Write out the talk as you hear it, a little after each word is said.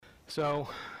So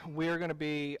we're going to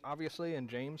be obviously in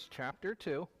James chapter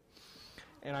 2.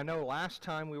 And I know last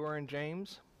time we were in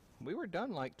James, we were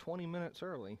done like 20 minutes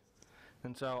early.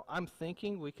 And so I'm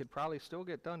thinking we could probably still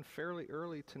get done fairly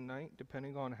early tonight,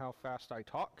 depending on how fast I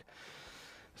talk.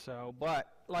 So, but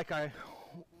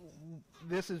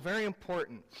this is very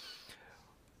important.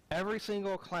 Every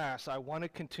single class, I want to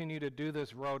continue to do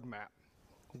this roadmap.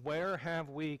 Where have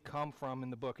we come from in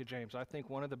the book of James? I think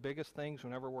one of the biggest things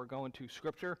whenever we're going to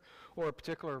scripture or a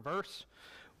particular verse,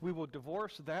 we will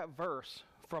divorce that verse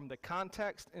from the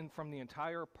context and from the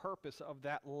entire purpose of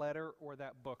that letter or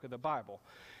that book of the Bible.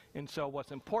 And so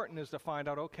what's important is to find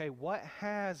out, okay, what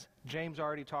has James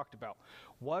already talked about?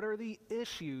 What are the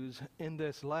issues in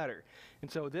this letter? And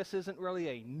so this isn't really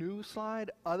a new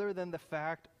slide other than the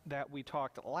fact that we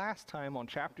talked last time on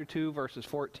chapter 2, verses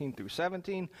 14 through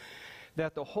 17,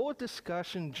 that the whole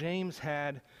discussion James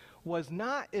had was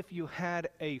not if you had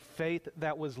a faith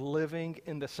that was living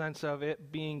in the sense of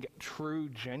it being true,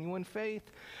 genuine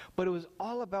faith, but it was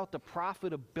all about the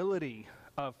profitability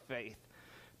of faith.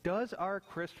 Does our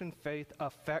Christian faith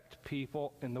affect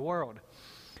people in the world?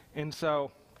 And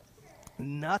so,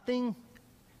 nothing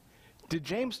did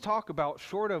James talk about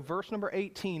short of verse number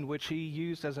 18, which he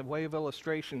used as a way of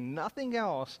illustration. Nothing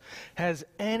else has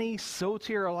any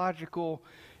soteriological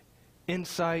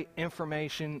insight,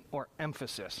 information, or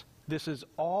emphasis. This is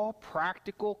all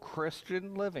practical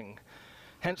Christian living.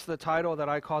 Hence the title that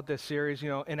I called this series,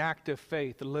 An Active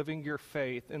Faith, living your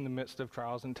faith in the midst of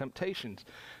trials and temptations.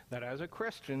 That as a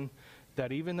Christian,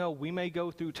 that even though we may go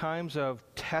through times of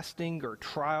testing or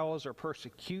trials or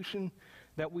persecution,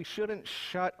 that we shouldn't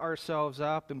shut ourselves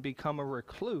up and become a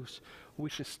recluse. We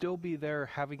should still be there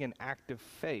having an active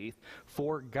faith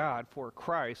for God, for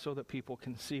Christ, so that people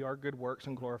can see our good works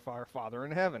and glorify our Father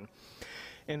in heaven.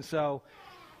 And so,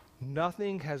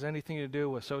 nothing has anything to do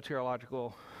with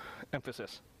soteriological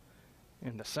emphasis.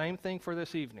 And the same thing for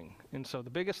this evening. And so the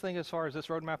biggest thing as far as this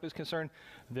roadmap is concerned,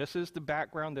 this is the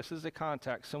background, this is the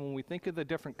context. So when we think of the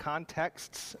different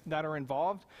contexts that are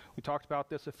involved, we talked about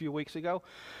this a few weeks ago,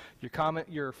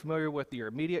 you're familiar with your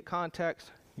immediate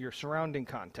context, your surrounding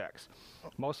context.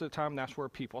 Most of the time that's where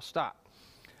people stop.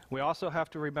 We also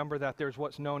have to remember that there's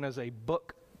what's known as a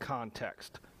book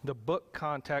context. The book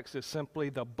context is simply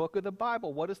the book of the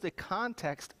Bible. What is the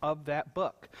context of that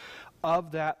book,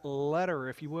 of that letter,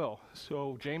 if you will?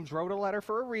 So James wrote a letter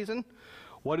for a reason.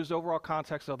 What is the overall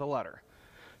context of the letter?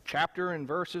 Chapter and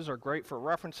verses are great for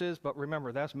references, but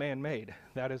remember, that's man-made.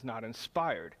 That is not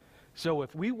inspired. So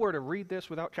if we were to read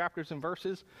this without chapters and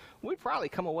verses, we'd probably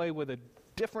come away with a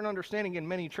different understanding in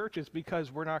many churches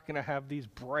because we're not going to have these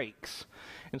breaks.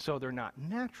 And so they're not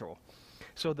natural.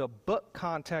 So the book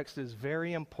context is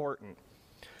very important.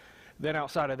 Then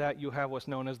outside of that, you have what's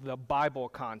known as the Bible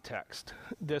context.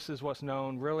 This is what's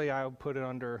known, really I would put it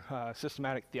under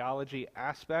systematic theology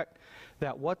aspect,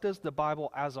 that what does the Bible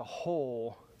as a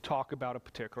whole talk about a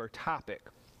particular topic?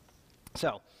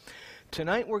 So,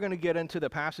 tonight we're going to get into the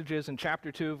passages in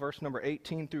chapter 2, verse number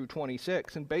 18 through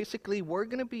 26, and basically we're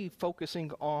going to be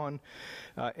focusing on,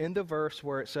 in the verse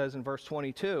where it says in verse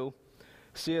 22,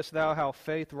 "Seest thou how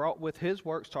faith wrought with his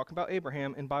works," talking about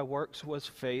Abraham, "and by works was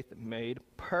faith made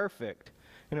perfect."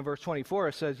 And in verse 24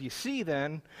 it says, "Ye see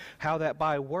then how that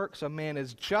by works a man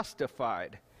is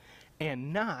justified,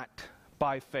 and not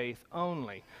by faith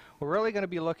only." We're really going to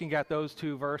be looking at those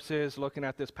two verses, looking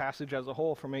at this passage as a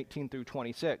whole from 18 through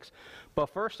 26. But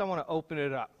first I want to open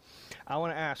it up. I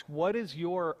want to ask, what is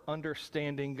your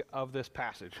understanding of this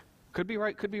passage? Could be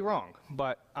right, could be wrong,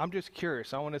 but I'm just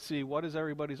curious. I want to see what is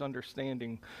everybody's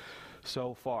understanding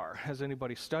so far. Has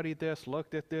anybody studied this,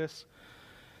 looked at this?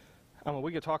 I mean,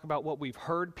 we could talk about what we've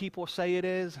heard people say it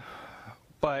is,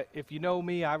 but if you know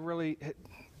me,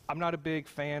 I'm not a big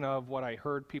fan of what I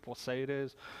heard people say it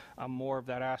is. I'm more of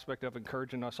that aspect of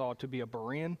encouraging us all to be a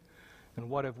Berean, and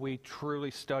what have we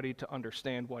truly studied to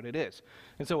understand what it is.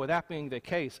 And so with that being the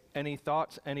case, any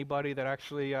thoughts? Anybody that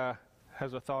actually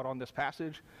has a thought on this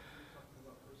passage?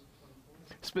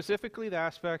 Specifically, the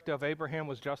aspect of Abraham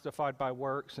was justified by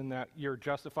works, and that you're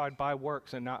justified by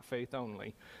works and not faith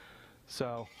only.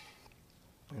 So,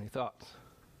 any thoughts?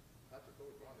 Not to go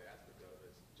wrong, the aspect of it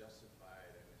is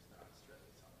justified and it's not strictly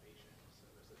salvation. So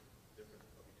there's a difference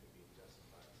between being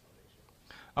justified and salvation.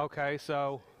 Okay,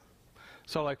 so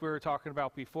like we were talking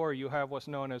about before, you have what's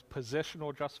known as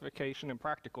positional justification and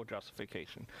practical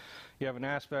justification. You have an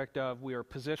aspect of we are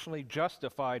positionally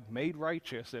justified, made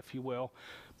righteous, if you will,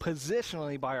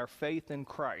 positionally by our faith in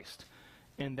Christ.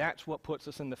 And that's what puts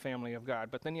us in the family of God.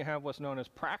 But then you have what's known as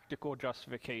practical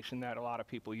justification that a lot of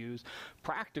people use.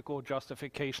 Practical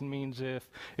justification means if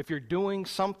you're doing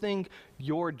something,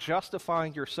 you're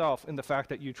justifying yourself in the fact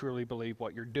that you truly believe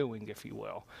what you're doing, if you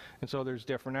will. And so there's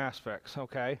different aspects,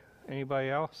 okay? Anybody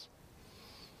else?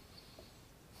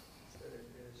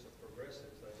 It's a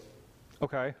progressive thing.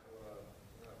 Okay. I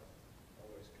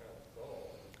always kind of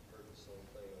thought, heard the same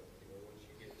thing, once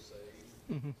you get saved,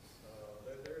 Mm-hmm.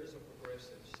 there is a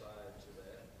progressive side to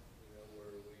that,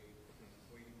 where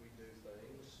we do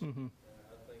things. Mm-hmm.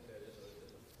 I think that is a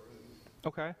fruit,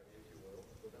 Okay. if you will.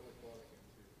 But that would fall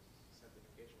into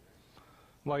sanctification, right?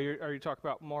 Well, are you talking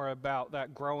about more about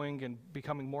that growing and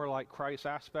becoming more like Christ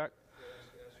aspect?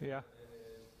 That's Yeah. And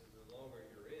the longer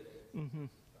you're in it, Mm-hmm.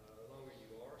 the longer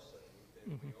you are saved,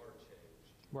 then we are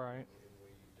changed. Right. And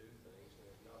we do things,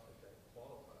 and not that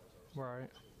qualifies our Right.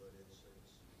 salvation, but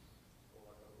it's more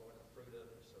like a fruit of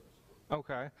it, so to speak.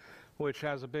 Okay, which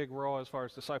has a big role as far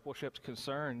as discipleship's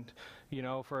concerned.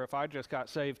 For if I just got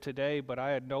saved today, but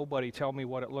I had nobody tell me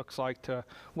what it looks like to,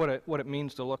 what it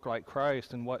means to look like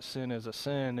Christ, and what sin is a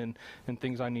sin, and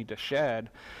things I need to shed.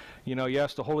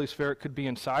 Yes, the Holy Spirit could be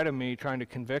inside of me trying to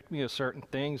convict me of certain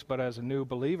things, but as a new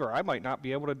believer, I might not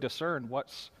be able to discern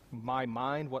what's my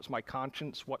mind, what's my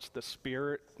conscience, what's the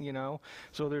spirit,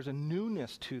 So there's a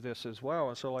newness to this as well.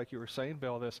 And so like you were saying,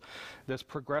 Bill, this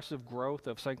progressive growth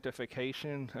of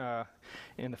sanctification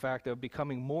and the fact of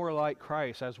becoming more like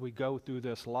Christ as we go through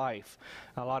this life.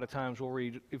 A lot of times we'll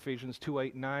read Ephesians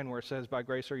 2:8-9 where it says, by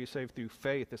grace are you saved through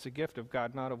faith. It's a gift of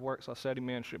God, not of works, lest any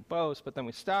man should boast. But then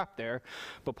we stop there.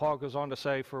 But Paul goes on to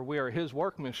say, for we are his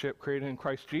workmanship created in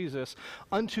Christ Jesus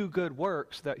unto good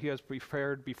works that he has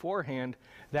prepared beforehand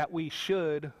that we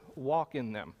should walk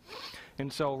in them.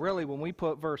 And so really when we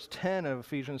put verse 10 of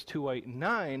Ephesians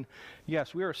 2:8-9,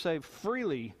 yes, we are saved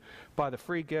freely by the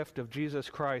free gift of Jesus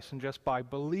Christ, and just by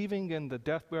believing in the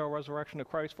death, burial, resurrection of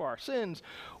Christ for our sins,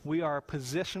 we are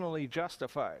positionally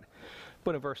justified.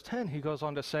 But in verse 10 he goes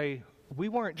on to say, we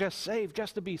weren't just saved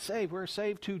just to be saved. We're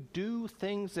saved to do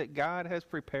things that God has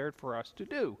prepared for us to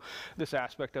do. This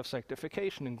aspect of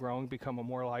sanctification and growing, becoming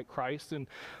more like Christ, and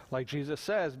like Jesus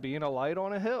says, being a light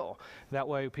on a hill. That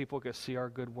way people can see our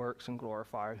good works and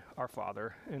glorify our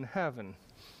Father in heaven.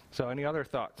 So any other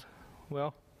thoughts?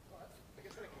 Well, I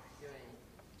guess I keep hearing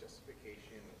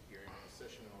justification, hearing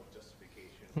positional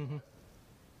justification. Mhm.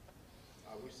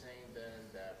 Are we saying then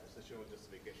that positional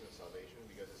justification is salvation?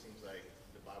 Because it seems like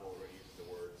the Bible already uses the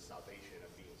word salvation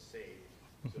of being saved.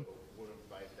 So wouldn't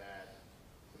by that,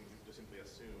 we just simply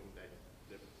assume that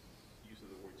the use of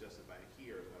the word justified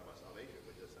here is not about salvation,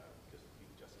 but just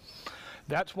being justified.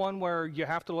 that's one where you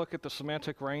have to look at the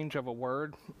semantic range of a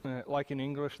word. Like in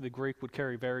English, the Greek would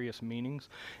carry various meanings.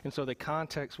 And so the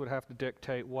context would have to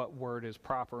dictate what word is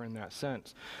proper in that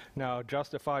sense. Now,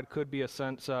 justified could be a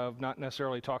sense of not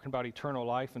necessarily talking about eternal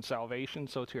life and salvation,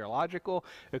 soteriological.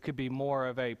 It could be more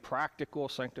of a practical,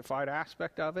 sanctified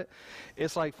aspect of it.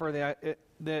 It's like for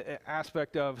the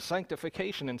aspect of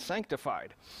sanctification and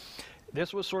sanctified.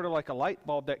 This was sort of like a light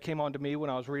bulb that came on to me when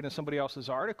I was reading somebody else's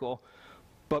article.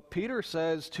 But Peter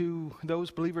says to those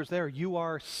believers there, you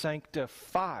are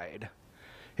sanctified.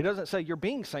 He doesn't say you're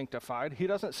being sanctified. He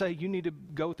doesn't say you need to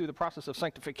go through the process of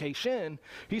sanctification.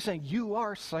 He's saying you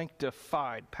are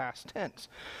sanctified, past tense.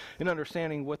 In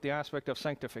understanding what the aspect of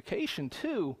sanctification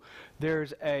too,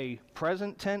 there's a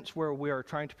present tense where we are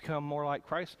trying to become more like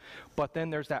Christ, but then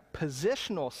there's that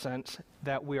positional sense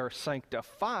that we are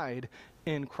sanctified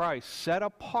in Christ, set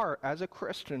apart as a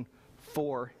Christian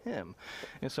for him.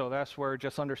 And so that's where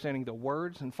just understanding the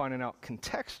words and finding out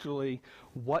contextually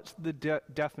what's the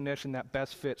definition that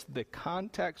best fits the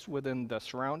context within the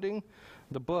surrounding,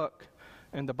 the book,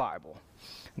 and the Bible.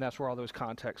 And that's where all those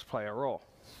contexts play a role.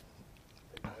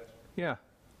 Yeah.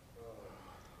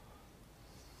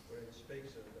 When it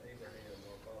speaks of Abraham,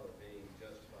 our father, being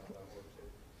justified by works,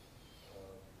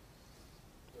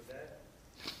 with that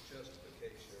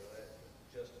justification, or that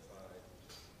justified,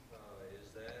 is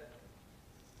that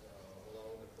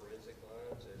along the forensic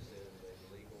lines, as in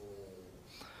a legal?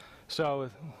 So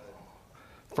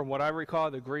from what I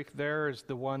recall, the Greek there is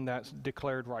the one that's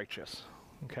declared righteous.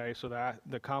 Okay, so that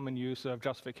the common use of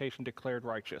justification, declared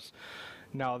righteous.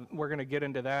 Now, we're going to get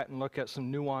into that and look at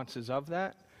some nuances of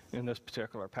that in this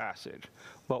particular passage.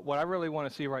 But what I really want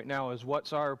to see right now is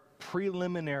what's our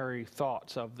preliminary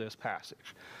thoughts of this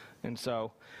passage. And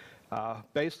so,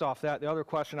 based off that, the other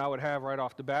question I would have right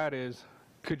off the bat is,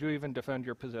 could you even defend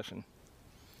your position?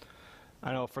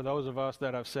 I know for those of us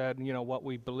that have said, what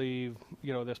we believe,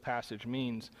 this passage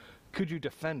means, could you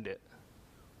defend it?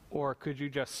 Or could you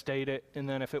just state it, and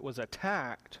then if it was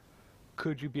attacked,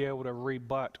 could you be able to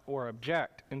rebut or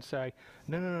object and say,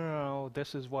 no,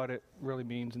 this is what it really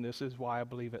means, and this is why I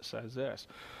believe it says this.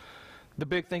 The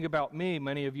big thing about me,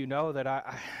 many of you know that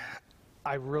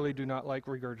I really do not like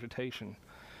regurgitation.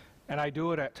 And I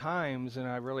do it at times, and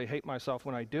I really hate myself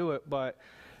when I do it, but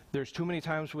there's too many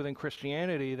times within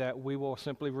Christianity that we will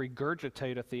simply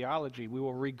regurgitate a theology. We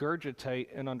will regurgitate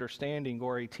an understanding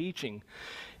or a teaching.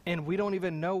 And we don't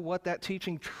even know what that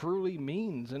teaching truly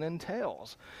means and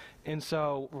entails. And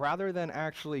so rather than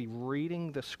actually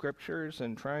reading the scriptures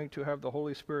and trying to have the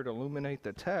Holy Spirit illuminate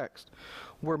the text,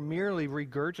 we're merely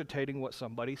regurgitating what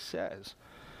somebody says.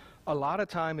 A lot of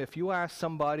time, if you ask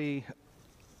somebody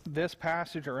this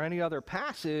passage or any other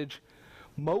passage,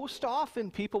 most often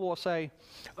people will say,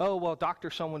 oh, well, Dr.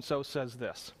 So-and-so says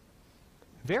this.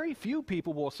 Very few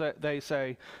people will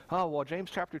say, oh, well,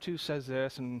 James chapter 2 says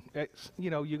this, and it's,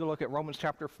 you can look at Romans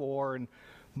chapter 4, and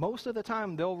most of the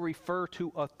time they'll refer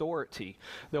to authority.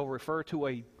 They'll refer to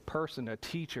a person, a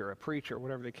teacher, a preacher,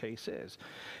 whatever the case is.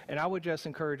 And I would just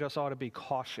encourage us all to be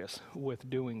cautious with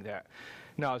doing that.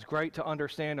 Now, it's great to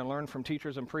understand and learn from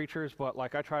teachers and preachers, but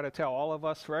like I try to tell all of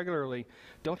us regularly,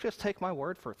 don't just take my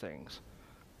word for things.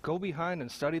 Go behind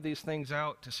and study these things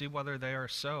out to see whether they are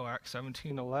so. Acts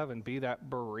 17:11, be that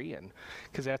Berean.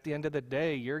 Because at the end of the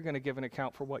day, you're going to give an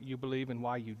account for what you believe and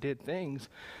why you did things,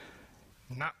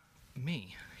 not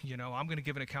me. I'm going to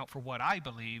give an account for what I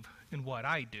believe and what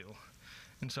I do.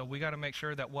 And so we got to make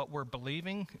sure that what we're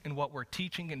believing and what we're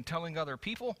teaching and telling other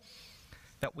people,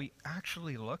 that we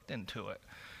actually looked into it.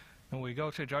 And we go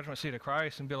to the judgment seat of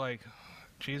Christ and be like,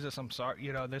 Jesus, I'm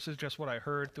sorry, this is just what I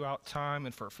heard throughout time,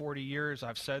 and for 40 years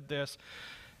I've said this,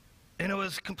 and it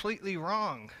was completely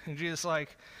wrong. And Jesus is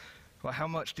like, well, how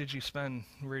much did you spend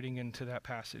reading into that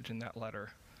passage in that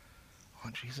letter? Oh,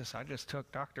 Jesus, I just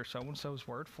took Dr. So-and-so's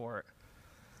word for it.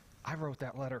 I wrote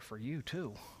that letter for you,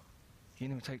 too. You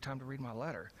didn't even take time to read my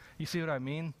letter. You see what I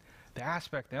mean? The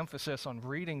aspect, the emphasis on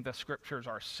reading the scriptures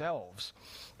ourselves.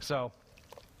 So,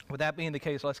 with that being the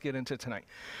case, let's get into tonight.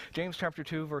 James chapter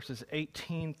 2, verses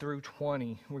 18 through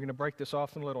 20. We're going to break this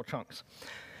off in little chunks.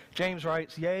 James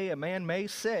writes, yea, a man may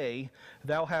say,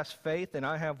 thou hast faith, and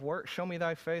I have works. Show me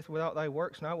thy faith without thy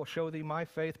works, and I will show thee my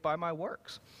faith by my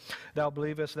works. Thou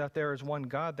believest that there is one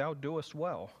God, thou doest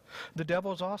well. The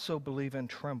devils also believe and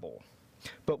tremble.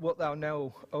 But wilt thou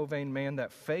know, O vain man,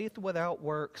 that faith without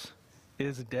works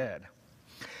is dead?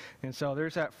 And so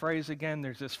there's that phrase again.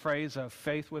 There's this phrase of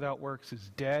faith without works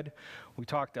is dead. We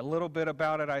talked a little bit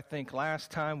about it, I think, last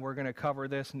time. We're going to cover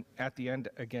this at the end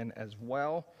again as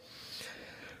well.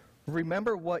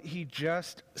 Remember what he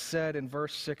just said in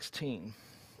verse 16.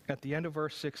 At the end of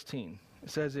verse 16, it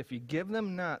says, if you give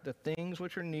them not the things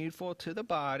which are needful to the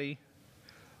body,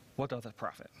 what doth it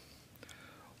profit?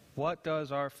 What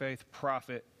does our faith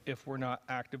profit if we're not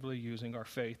actively using our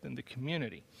faith in the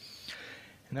community?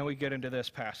 And then we get into this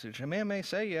passage. A man may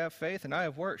say, you have faith, and I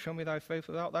have works. Show me thy faith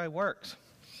without thy works.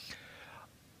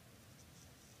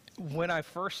 When I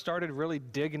first started really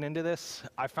digging into this,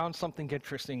 I found something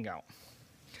interesting out.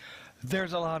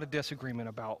 There's a lot of disagreement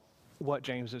about what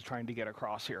James is trying to get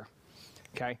across here.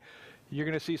 Okay? You're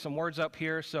going to see some words up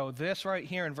here. So this right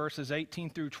here in verses 18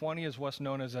 through 20 is what's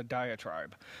known as a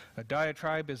diatribe. A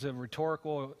diatribe is a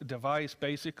rhetorical device.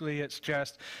 Basically, it's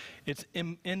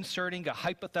inserting a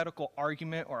hypothetical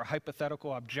argument or a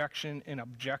hypothetical objection and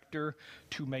objector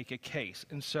to make a case.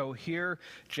 And so here,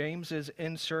 James is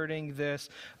inserting this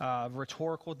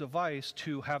rhetorical device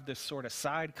to have this sort of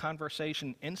side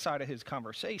conversation inside of his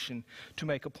conversation to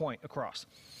make a point across.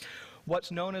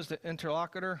 What's known as the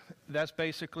interlocutor, that's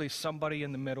basically somebody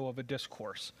in the middle of a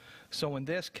discourse. So in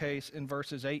this case, in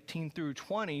verses 18 through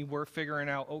 20, we're figuring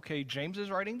out, okay, James is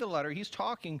writing the letter, he's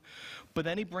talking, but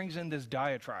then he brings in this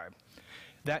diatribe.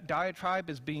 That diatribe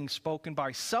is being spoken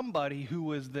by somebody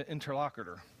who is the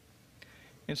interlocutor.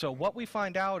 And so what we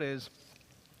find out is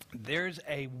there's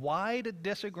a wide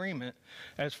disagreement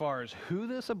as far as who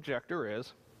this objector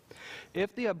is,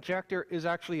 if the objector is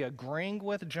actually agreeing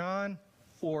with John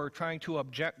or trying to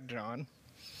object John.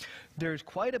 There's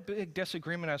quite a big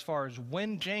disagreement as far as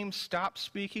when James stops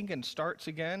speaking and starts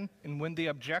again, and when the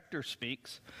objector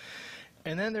speaks.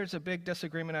 And then there's a big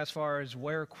disagreement as far as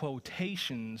where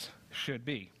quotations should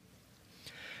be.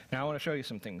 Now I want to show you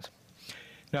some things.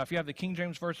 Now if you have the King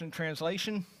James Version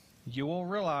translation, you will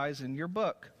realize in your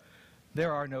book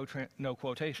there are no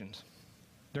quotations.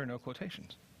 There are no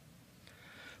quotations.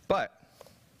 But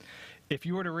if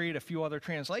you were to read a few other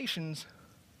translations,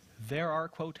 there are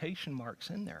quotation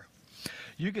marks in there.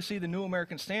 You can see the New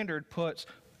American Standard puts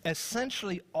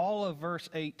essentially all of verse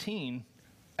 18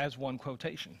 as one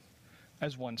quotation.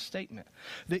 as one statement.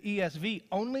 The ESV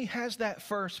only has that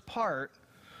first part,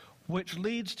 which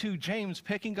leads to James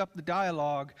picking up the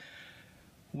dialogue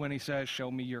when he says,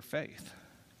 show me your faith.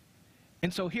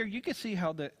 And so here you can see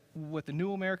how with the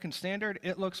New American Standard,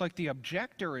 it looks like the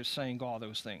objector is saying all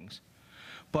those things.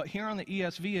 But here on the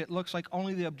ESV, it looks like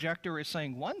only the objector is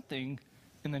saying one thing,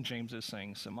 and then James is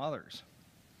saying some others.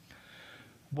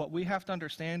 What we have to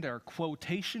understand are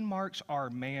quotation marks are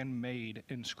man-made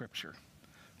in Scripture.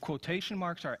 Quotation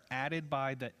marks are added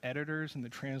by the editors and the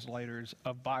translators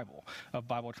of Bible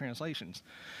translations.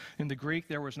 In the Greek,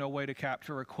 there was no way to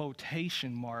capture a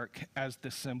quotation mark as the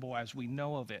symbol as we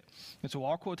know of it. And so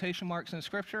all quotation marks in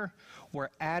Scripture were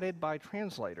added by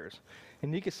translators.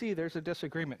 And you can see there's a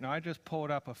disagreement. Now, I just pulled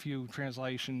up a few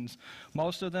translations.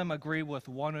 Most of them agree with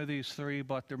one of these three,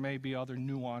 but there may be other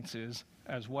nuances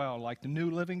as well. Like the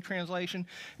New Living Translation,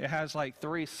 it has like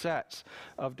 3 sets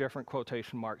of different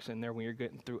quotation marks in there when you're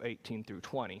getting through 18 through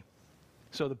 20.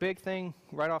 So the big thing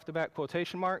right off the bat,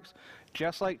 quotation marks,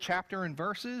 just like chapter and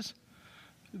verses,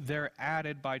 they're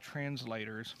added by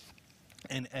translators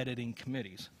and editing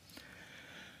committees.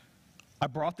 I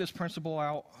brought this principle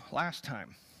out last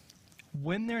time.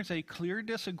 When there's a clear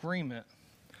disagreement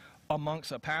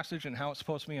amongst a passage and how it's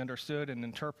supposed to be understood and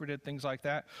interpreted, things like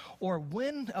that, or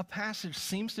when a passage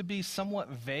seems to be somewhat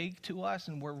vague to us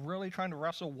and we're really trying to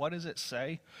wrestle, what does it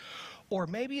say? Or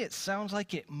maybe it sounds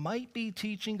like it might be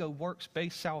teaching a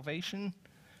works-based salvation.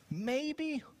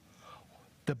 Maybe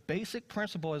the basic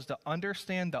principle is to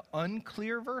understand the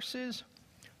unclear verses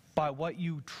by what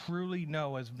you truly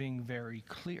know as being very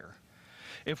clear.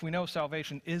 If we know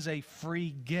salvation is a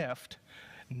free gift,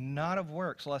 not of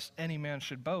works, lest any man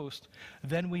should boast,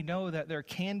 then we know that there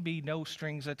can be no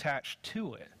strings attached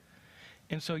to it.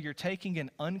 And so you're taking an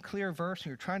unclear verse and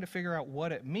you're trying to figure out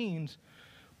what it means,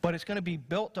 but it's going to be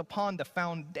built upon the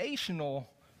foundational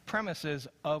premises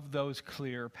of those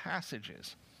clear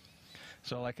passages.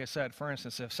 So like I said, for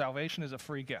instance, if salvation is a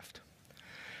free gift,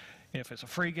 if it's a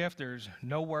free gift, there's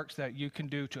no works that you can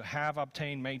do to have,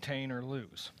 obtain, maintain, or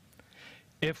lose.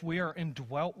 If we are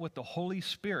indwelt with the Holy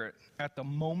Spirit at the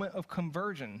moment of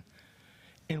conversion,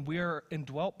 and we are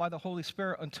indwelt by the Holy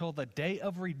Spirit until the day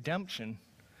of redemption,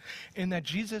 and that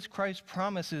Jesus Christ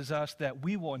promises us that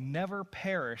we will never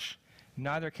perish,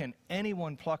 neither can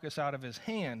anyone pluck us out of his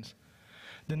hands,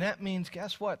 then that means,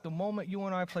 guess what? The moment you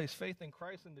and I place faith in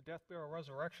Christ and the death, burial,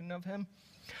 resurrection of him,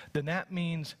 then that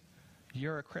means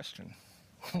you're a Christian,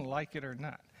 like it or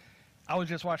not. I was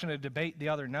just watching a debate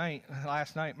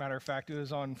last night, matter of fact, it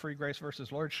was on free grace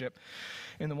versus lordship,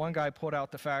 and the one guy pulled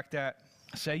out the fact that,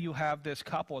 say you have this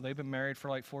couple, they've been married for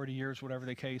like 40 years, whatever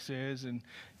the case is,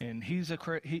 and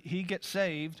he gets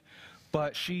saved,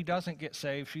 but she doesn't get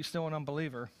saved, she's still an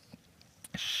unbeliever.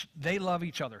 They love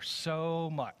each other so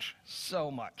much.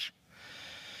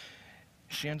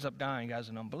 She ends up dying as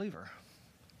an unbeliever.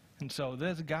 And so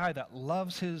this guy that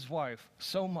loves his wife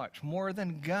so much, more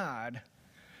than God,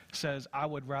 says, I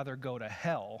would rather go to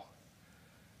hell,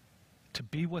 to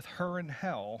be with her in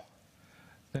hell,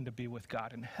 than to be with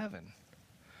God in heaven.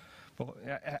 Well,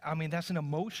 I mean, that's an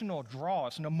emotional draw.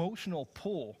 It's an emotional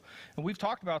pull. And we've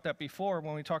talked about that before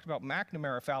when we talked about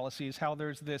McNamara fallacies, how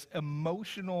there's this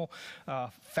emotional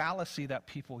fallacy that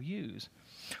people use.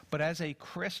 But as a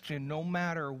Christian, no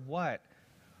matter what,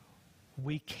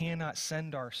 we cannot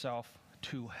send ourselves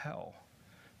to hell,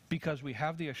 because we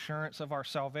have the assurance of our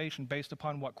salvation based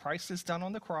upon what Christ has done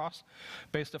on the cross,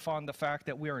 based upon the fact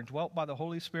that we are indwelt by the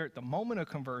Holy Spirit the moment of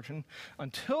conversion.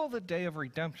 Until the day of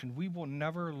redemption, we will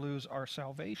never lose our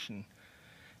salvation.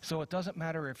 So it doesn't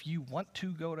matter if you want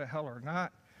to go to hell or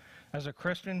not. As a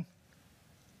Christian,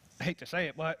 I hate to say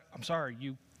it, but I'm sorry,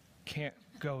 you can't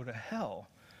go to hell.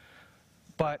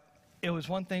 But it was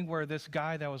one thing where this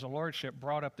guy that was a lordship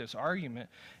brought up this argument,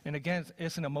 and again,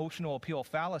 it's an emotional appeal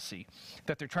fallacy,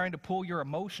 that they're trying to pull your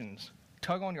emotions,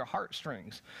 tug on your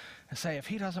heartstrings, and say, if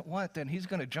he doesn't want, then he's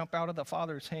going to jump out of the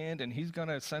Father's hand and he's going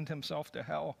to send himself to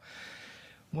hell.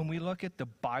 When we look at the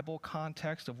Bible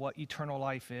context of what eternal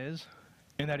life is,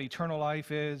 and that eternal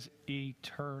life is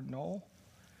eternal,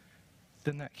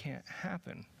 then that can't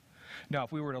happen. Now,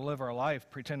 if we were to live our life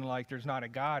pretending like there's not a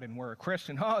God and we're a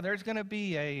Christian, there's going to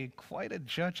be quite a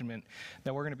judgment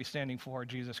that we're going to be standing for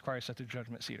Jesus Christ at the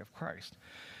judgment seat of Christ.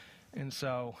 And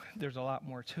so there's a lot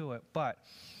more to it. But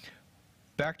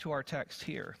back to our text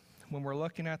here. When we're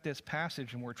looking at this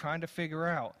passage and we're trying to figure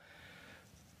out,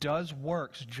 does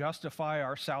works justify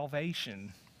our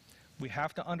salvation? We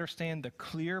have to understand the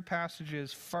clear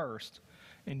passages first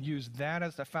and use that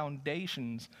as the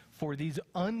foundations for these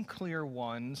unclear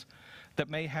ones that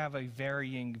may have a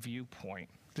varying viewpoint.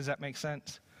 Does that make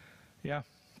sense? Yeah?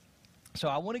 So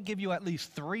I want to give you at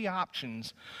least 3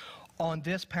 options on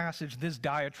this passage, this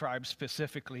diatribe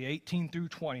specifically, 18 through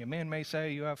 20. A man may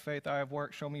say, you have faith, I have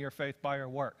works, show me your faith by your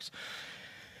works.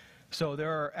 So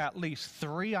there are at least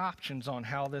 3 options on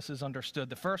how this is understood.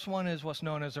 The first one is what's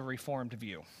known as a Reformed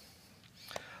view.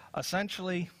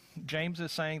 Essentially, James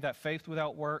is saying that faith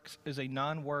without works is a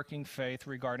non-working faith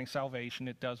regarding salvation.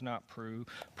 It does not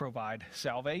provide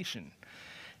salvation.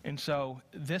 And so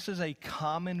this is a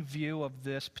common view of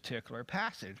this particular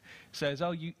passage. It says,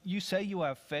 oh, you say you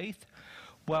have faith?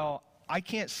 Well, I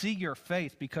can't see your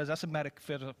faith because that's a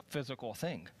metaphysical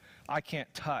thing. I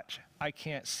can't touch, I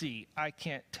can't see, I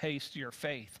can't taste your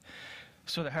faith.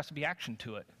 So there has to be action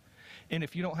to it. And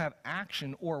if you don't have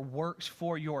action or works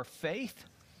for your faith,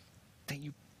 then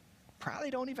you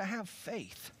probably don't even have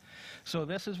faith. So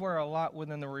this is where a lot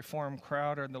within the Reformed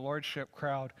crowd or the Lordship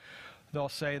crowd, they'll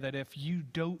say that if you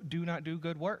do not do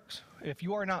good works, if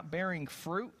you are not bearing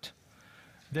fruit,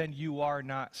 then you are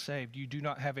not saved. You do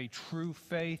not have a true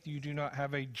faith. You do not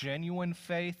have a genuine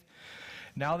faith.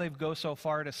 Now they go so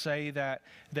far to say that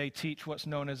they teach what's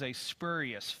known as a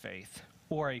spurious faith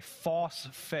or a false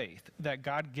faith, that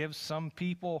God gives some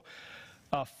people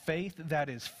a faith that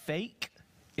is fake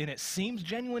and it seems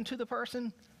genuine to the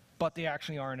person, but they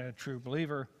actually aren't a true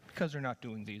believer because they're not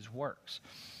doing these works.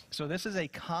 So this is a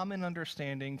common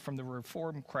understanding from the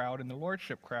Reformed crowd and the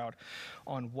Lordship crowd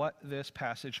on what this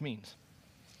passage means.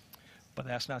 But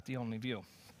that's not the only view.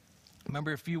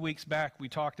 Remember a few weeks back we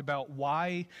talked about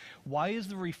why is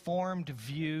the Reformed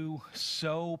view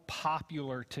so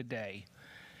popular today?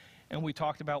 And we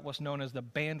talked about what's known as the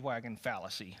bandwagon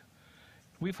fallacy.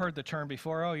 We've heard the term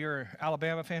before, oh, you're an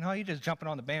Alabama fan, oh, you're just jumping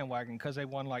on the bandwagon because they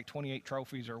won like 28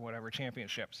 trophies or whatever,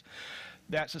 championships.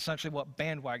 That's essentially what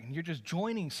bandwagon, you're just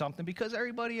joining something because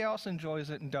everybody else enjoys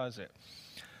it and does it.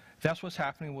 That's what's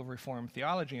happening with Reformed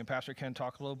theology, and Pastor Ken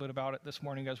talked a little bit about it this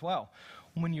morning as well.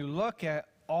 When you look at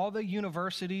all the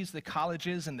universities, the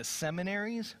colleges, and the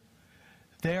seminaries,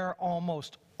 they're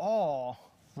almost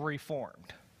all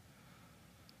Reformed.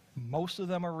 Most of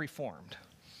them are Reformed.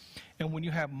 And when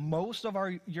you have most of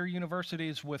your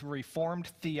universities with Reformed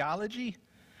theology,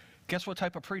 guess what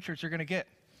type of preachers you're going to get?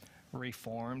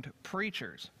 Reformed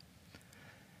preachers.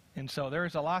 And so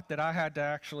there's a lot that I had to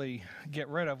actually get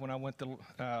rid of when I went to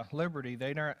Liberty.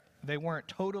 They weren't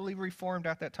totally Reformed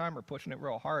at that time or pushing it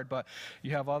real hard, but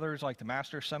you have others like the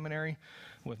Master's Seminary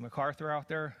with MacArthur out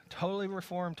there, totally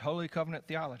Reformed, totally covenant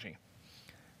theology.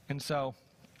 And so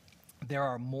there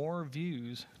are more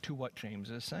views to what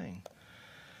James is saying.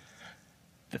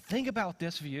 The thing about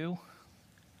this view,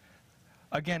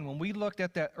 again, when we looked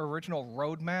at that original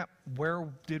roadmap, where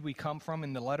did we come from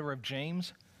in the letter of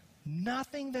James?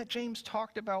 Nothing that James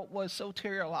talked about was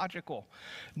soteriological.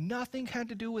 Nothing had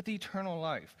to do with eternal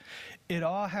life. It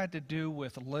all had to do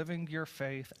with living your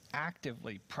faith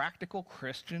actively, practical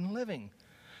Christian living.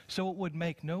 So it would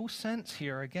make no sense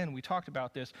here, again, we talked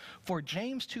about this, for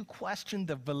James to question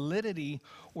the validity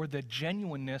or the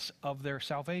genuineness of their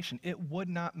salvation. It would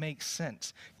not make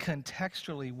sense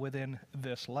contextually within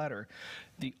this letter.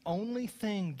 The only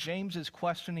thing James is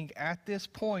questioning at this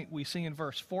point, we see in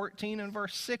verse 14 and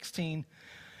verse 16,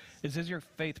 is your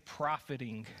faith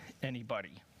profiting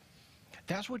anybody?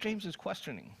 That's what James is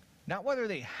questioning. Not whether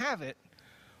they have it,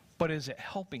 but is it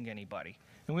helping anybody?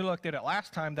 And we looked at it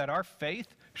last time that our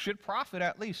faith should profit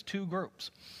at least 2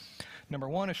 groups. Number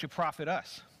one, it should profit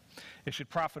us. It should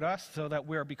profit us so that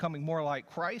we are becoming more like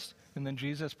Christ, and then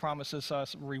Jesus promises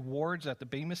us rewards at the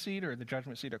Bema seat or the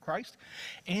judgment seat of Christ,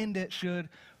 and it should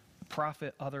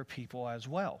profit other people as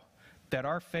well. That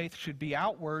our faith should be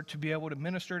outward to be able to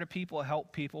minister to people,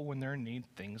 help people when they're in need,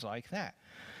 things like that.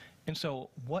 And so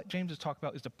what James is talking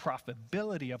about is the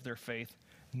profitability of their faith,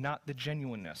 not the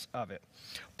genuineness of it.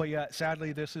 But yet,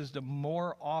 sadly, this is the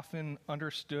more often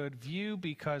understood view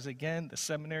because, again, the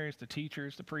seminaries, the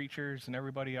teachers, the preachers, and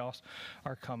everybody else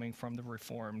are coming from the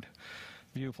Reformed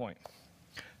viewpoint.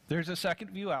 There's a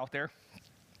second view out there.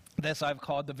 This I've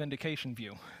called the vindication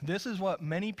view. This is what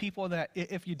many people that,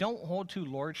 if you don't hold to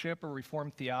Lordship or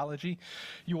Reformed theology,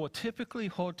 you will typically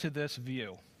hold to this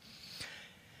view.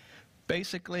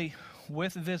 Basically,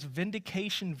 with this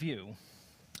vindication view,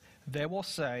 they will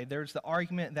say, there's the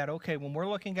argument that, okay, when we're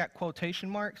looking at quotation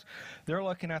marks, they're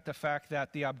looking at the fact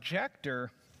that the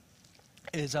objector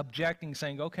is objecting,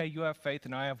 saying, okay, you have faith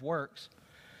and I have works.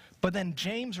 But then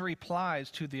James replies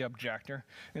to the objector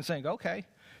and saying, okay,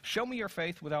 show me your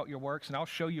faith without your works, and I'll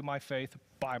show you my faith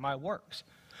by my works.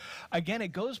 Again, it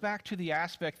goes back to the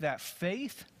aspect that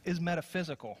faith is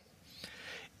metaphysical.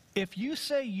 If you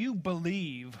say you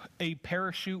believe a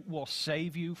parachute will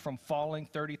save you from falling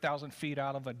 30,000 feet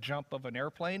out of a jump of an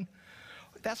airplane,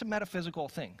 That's a metaphysical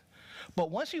thing.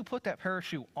 But once you put that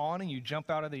parachute on and you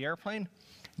jump out of the airplane,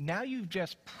 now you've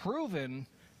just proven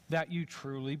that you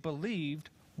truly believed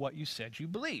what you said you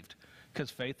believed. Because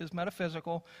faith is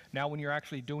metaphysical. Now when you're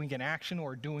actually doing an action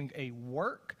or doing a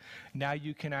work, now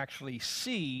you can actually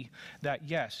see that,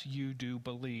 yes, you do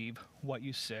believe what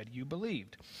you said you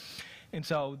believed. And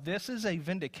so this is a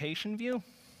vindication view.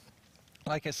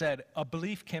 Like I said, a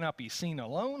belief cannot be seen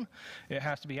alone. It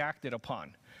has to be acted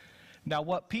upon. Now,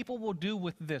 what people will do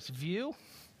with this view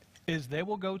is they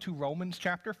will go to Romans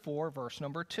chapter 4, verse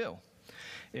number 2.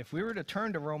 If we were to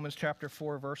turn to Romans chapter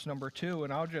 4, verse number 2,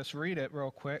 and I'll just read it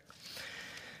real quick.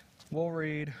 We'll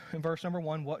read in verse number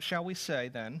 1, what shall we say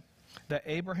then? That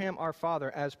Abraham our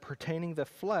father, as pertaining the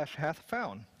flesh, hath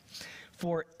found.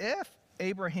 For if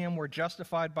Abraham were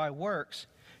justified by works,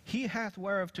 he hath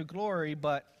whereof to glory,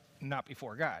 but not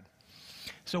before God.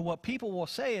 So what people will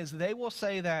say is they will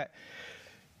say that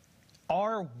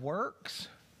our works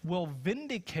will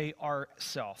vindicate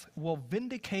ourself, will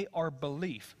vindicate our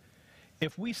belief.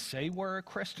 If we say we're a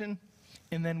Christian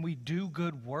and then we do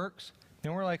good works,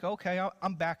 then we're like, okay,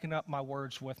 I'm backing up my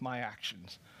words with my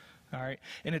actions. All right?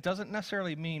 And it doesn't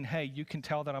necessarily mean, hey, you can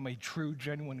tell that I'm a true,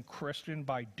 genuine Christian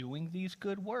by doing these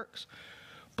good works.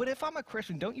 But if I'm a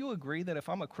Christian, don't you agree that if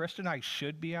I'm a Christian, I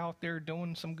should be out there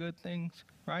doing some good things,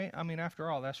 right? I mean, after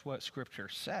all, that's what Scripture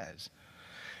says.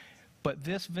 But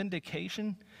this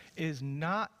vindication is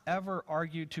not ever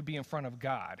argued to be in front of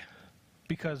God,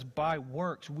 because by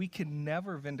works, we can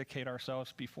never vindicate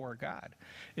ourselves before God.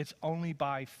 It's only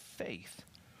by faith.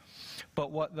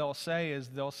 But what they'll say is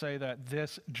they'll say that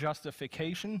this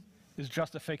justification is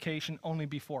justification only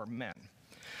before men.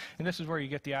 And this is where you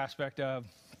get the aspect of,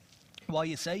 well,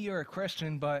 you say you're a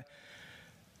Christian, but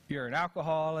you're an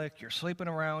alcoholic, you're sleeping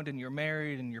around, and you're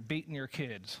married, and you're beating your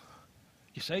kids.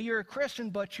 You say you're a Christian,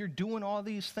 but you're doing all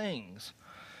these things.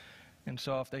 And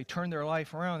so if they turn their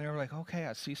life around, they're like, okay,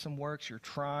 I see some works, you're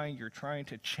trying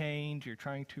to change, you're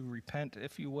trying to repent,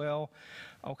 if you will.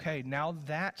 Okay, now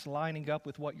that's lining up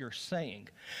with what you're saying.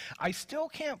 I still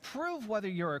can't prove whether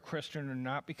you're a Christian or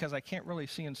not because I can't really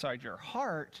see inside your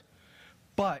heart,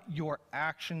 but your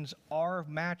actions are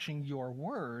matching your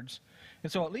words.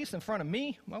 And so at least in front of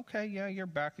me, okay, yeah, you're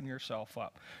backing yourself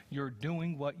up. You're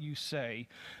doing what you say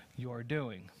you're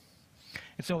doing.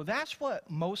 And so that's what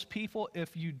most people,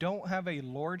 if you don't have a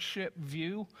lordship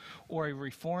view or a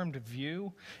reformed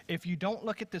view, if you don't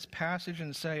look at this passage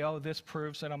and say, oh, this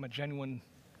proves that I'm a genuine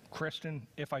Christian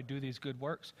if I do these good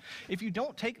works, if you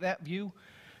don't take that view,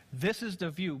 this is the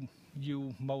view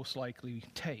you most likely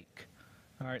take.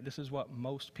 All right, this is what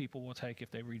most people will take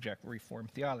if they reject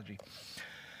Reformed theology.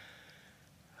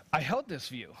 I held this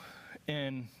view,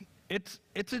 and it's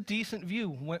a decent view.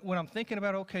 When I'm thinking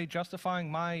about, okay, justifying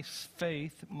my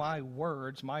faith, my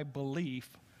words, my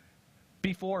belief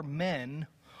before men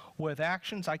with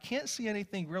actions, I can't see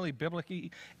anything really biblically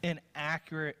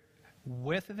inaccurate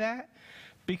with that,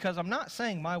 because I'm not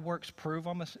saying my works prove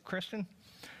I'm a Christian,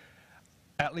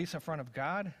 at least in front of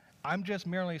God. I'm just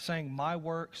merely saying my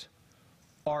works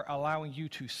are allowing you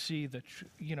to see the,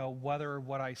 whether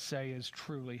what I say is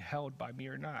truly held by me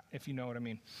or not, if you know what I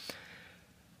mean.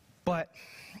 But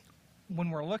when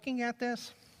we're looking at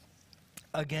this,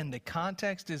 again, the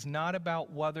context is not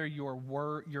about whether your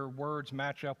words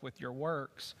match up with your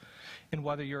works and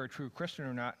whether you're a true Christian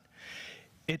or not.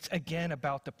 It's, again,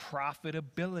 about the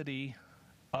profitability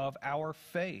of our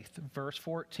faith. Verse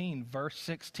 14, verse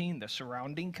 16, the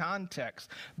surrounding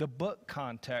context, the book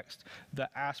context, the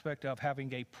aspect of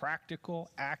having a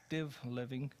practical, active,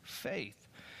 living faith.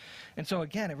 And so,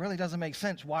 again, it really doesn't make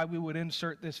sense why we would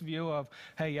insert this view of,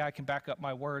 hey, yeah, I can back up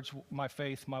my words, my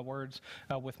faith, my words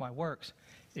with my works.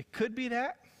 It could be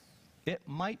that. It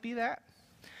might be that.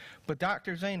 But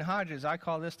Dr. Zane Hodges, I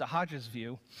call this the Hodges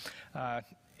view,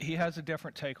 he has a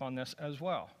different take on this as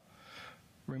well.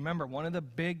 Remember, one of the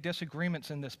big disagreements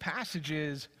in this passage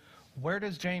is, where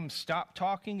does James stop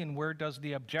talking and where does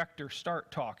the objector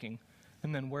start talking?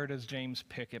 And then where does James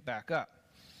pick it back up?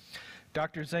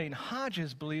 Dr. Zane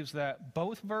Hodges believes that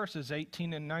both verses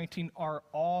 18 and 19 are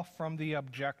all from the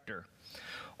objector.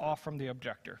 All from the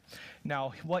objector.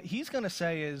 Now, what he's going to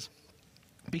say is,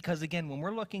 because again, when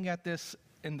we're looking at this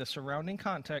in the surrounding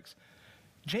context,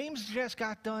 James just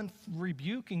got done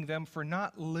rebuking them for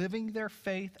not living their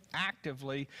faith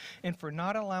actively and for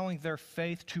not allowing their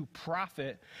faith to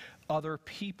profit other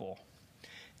people.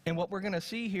 And what we're going to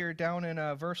see here down in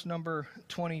verse number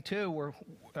 22, where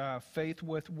faith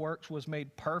with works was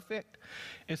made perfect,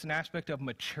 it's an aspect of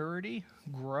maturity,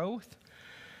 growth.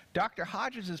 Dr.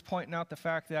 Hodges is pointing out the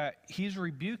fact that he's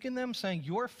rebuking them, saying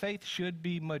your faith should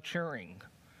be maturing.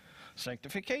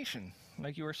 Sanctification,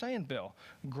 like you were saying, Bill,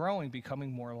 growing,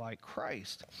 becoming more like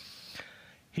Christ.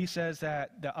 He says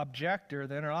that the objector,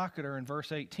 the interlocutor in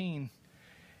verse 18,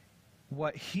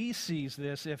 what he sees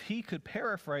this, if he could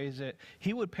paraphrase it,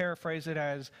 he would paraphrase it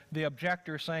as the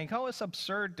objector saying, oh, it's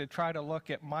absurd to try to look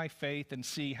at my faith and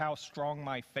see how strong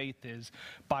my faith is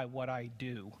by what I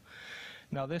do.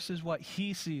 Now, this is what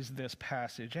he sees this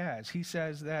passage as. He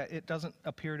says that it doesn't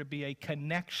appear to be a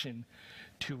connection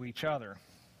to each other.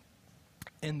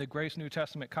 In the Grace New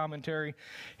Testament commentary,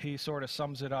 he sort of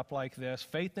sums it up like this.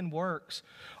 Faith and works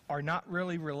are not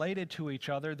really related to each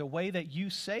other the way that you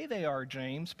say they are,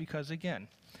 James, because again,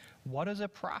 what is a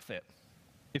prophet?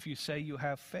 If you say you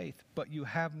have faith, but you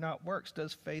have not works,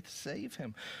 does faith save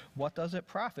him? What does it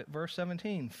profit? Verse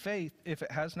 17, faith, if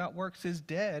it has not works, is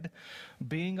dead,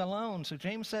 being alone. So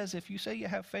James says, if you say you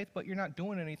have faith, but you're not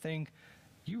doing anything,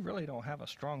 you really don't have a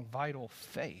strong, vital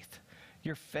faith.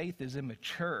 Your faith is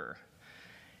immature.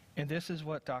 And this is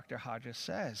what Dr. Hodges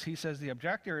says. He says the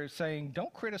objector is saying,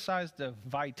 don't criticize the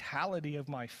vitality of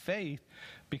my faith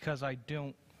because I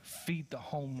don't feed the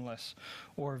homeless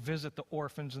or visit the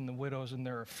orphans and the widows in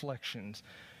their afflictions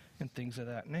and things of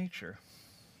that nature.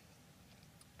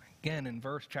 Again, in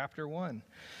chapter 1,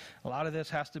 a lot of this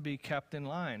has to be kept in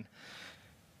line.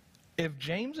 If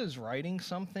James is writing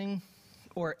something,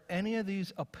 or any of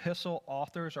these epistle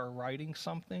authors are writing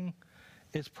something,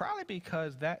 it's probably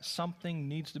because that something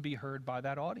needs to be heard by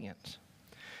that audience.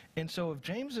 And so if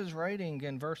James is writing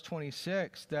in verse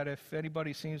 26 that if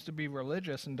anybody seems to be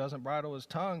religious and doesn't bridle his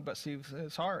tongue but sees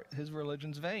his heart, his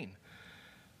religion's vain.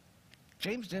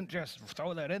 James didn't just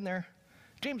throw that in there.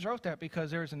 James wrote that because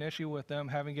there's an issue with them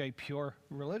having a pure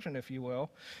religion, if you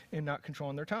will, and not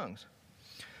controlling their tongues.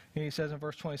 And he says in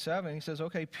verse 27, he says,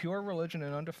 okay, pure religion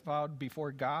and undefiled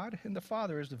before God and the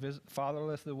Father is to visit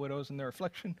fatherless, the widows in their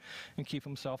affliction, and keep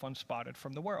himself unspotted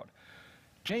from the world.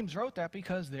 James wrote that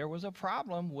because there was a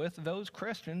problem with those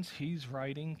Christians he's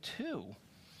writing to.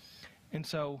 And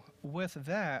so with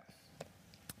that,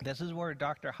 this is where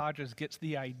Dr. Hodges gets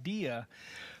the idea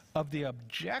of the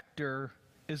objector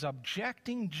is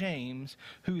objecting James,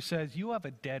 who says, you have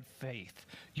a dead faith.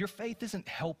 Your faith isn't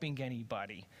helping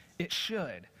anybody. It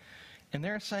should. And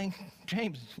they're saying,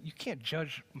 James, you can't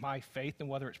judge my faith and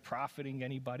whether it's profiting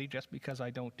anybody just because I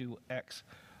don't do X,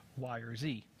 Y, or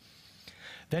Z.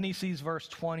 Then he sees verse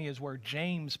 20 is where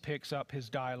James picks up his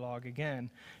dialogue again,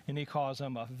 and he calls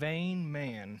him a vain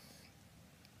man.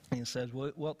 And he says,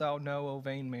 wilt thou know, O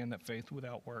vain man, that faith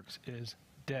without works is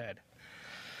dead.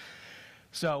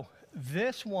 So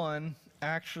this one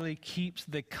actually keeps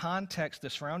the context, the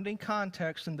surrounding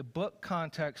context and the book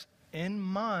context in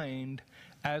mind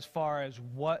as far as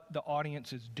what the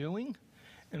audience is doing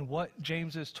and what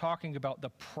James is talking about, the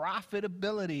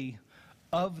profitability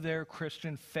of their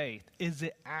Christian faith. Is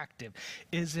it active?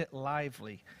 Is it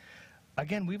lively?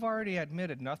 Again, we've already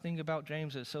admitted nothing about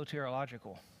James is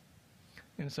soteriological.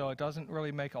 And so it doesn't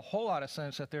really make a whole lot of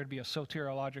sense that there'd be a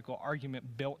soteriological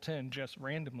argument built in just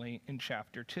randomly in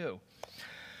chapter 2.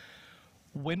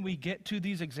 When we get to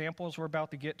these examples we're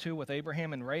about to get to with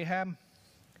Abraham and Rahab,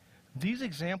 these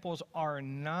examples are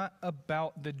not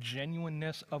about the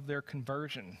genuineness of their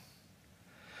conversion.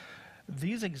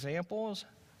 These examples,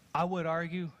 I would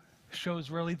argue, shows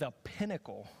really the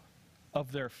pinnacle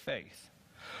of their faith,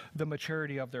 the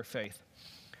maturity of their faith.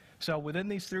 So within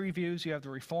these three views, you have the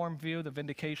Reformed view, the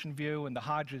Vindication view, and the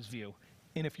Hodges view.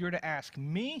 And if you're to ask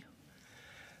me,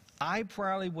 I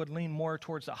probably would lean more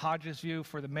towards the Hodges view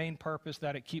for the main purpose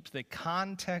that it keeps the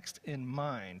context in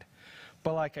mind.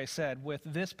 But like I said, with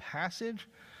this passage,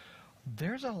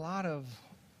 there's a lot of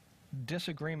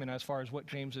disagreement as far as what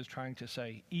James is trying to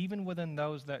say, even within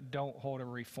those that don't hold a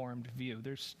Reformed view.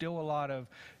 There's still a lot of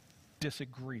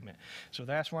disagreement. So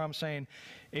that's where I'm saying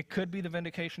it could be the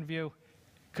Vindication view,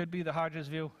 could be the Hodges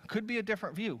view, could be a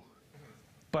different view,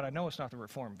 but I know it's not the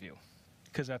Reformed view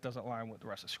because that doesn't align with the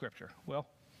rest of Scripture. Well?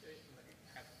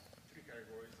 Have three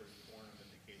categories, the Reform and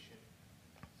Vindication.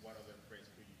 What other phrase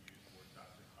could you use for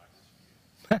Dr. Hodges'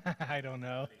 view? I don't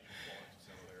know.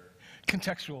 Some of their,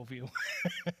 Contextual view.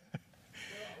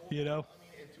 You know?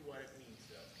 I mean, into what it means.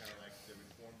 It's kind of like the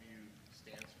Reform view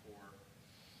stands for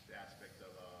the aspect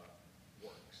of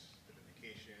works, the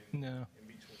vindication, No. in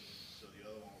between. So the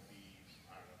other one would be,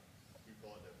 I don't know, we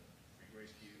call it the free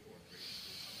grace view or grace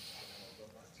view, something along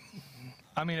those lines.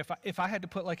 I mean, if I had to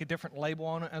put like a different label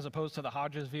on it as opposed to the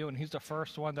Hodges view, and he's the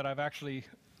first one that I've actually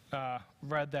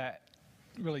read that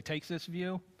really takes this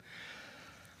view,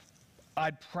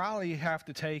 I'd probably have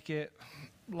to take it,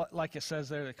 like it says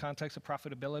there, the context of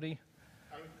profitability.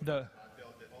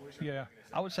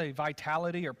 I would say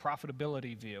vitality or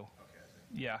profitability view.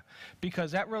 Yeah,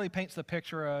 because that really paints the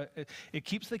picture. It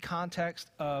keeps the context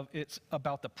of it's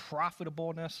about the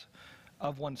profitableness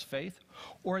of one's faith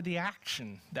or the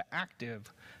action, the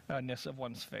activeness of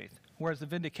one's faith. Whereas the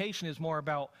vindication is more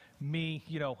about me,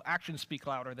 actions speak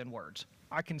louder than words.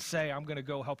 I can say I'm going to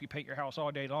go help you paint your house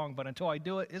all day long, but until I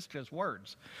do it, it's just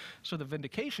words. So the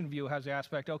vindication view has the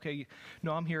aspect, okay,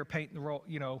 no, I'm here painting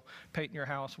painting your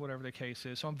house, whatever the case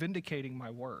is. So I'm vindicating my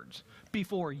words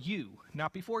before you,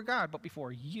 not before God, but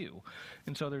before you.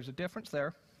 And so there's a difference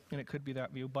there, and it could be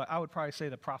that view. But I would probably say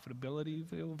the profitability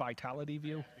view, vitality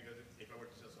view. Because if I were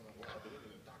to tell someone, well, I'll do it,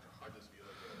 then Dr. Hodges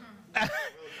be like,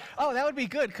 Oh, that would be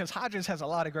good because Hodges has a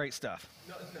lot of great stuff.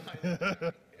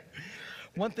 no,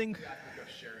 One thing. the aspect of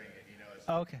sharing it, it's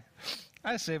Okay.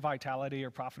 I say vitality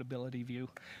or profitability view.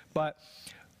 But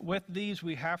with these,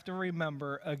 we have to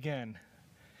remember, again,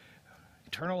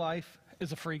 eternal life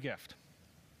is a free gift.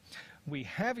 We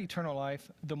have eternal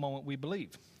life the moment we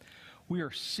believe. We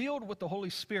are sealed with the Holy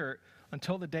Spirit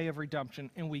until the day of redemption,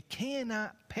 and we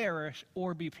cannot perish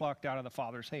or be plucked out of the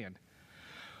Father's hand.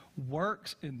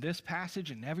 Works in this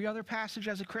passage and every other passage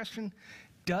as a Christian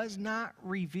does not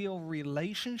reveal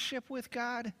relationship with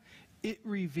God. It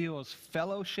reveals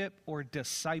fellowship or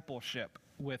discipleship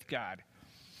with God.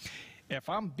 If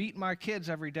I'm beating my kids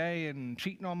every day and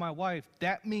cheating on my wife,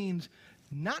 that means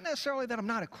not necessarily that I'm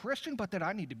not a Christian, but that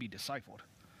I need to be discipled.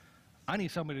 I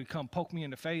need somebody to come poke me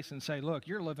in the face and say, look,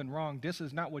 you're living wrong. This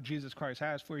is not what Jesus Christ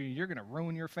has for you. You're going to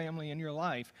ruin your family and your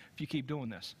life if you keep doing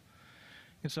this.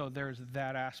 And so there's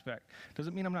that aspect.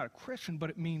 Doesn't mean I'm not a Christian, but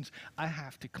it means I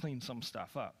have to clean some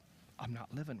stuff up. I'm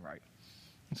not living right.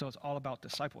 And so it's all about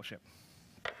discipleship.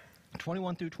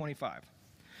 21 through 25.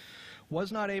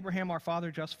 Was not Abraham our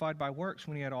father justified by works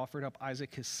when he had offered up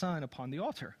Isaac his son upon the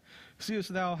altar?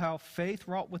 Seest thou how faith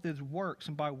wrought with his works,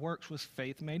 and by works was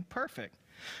faith made perfect?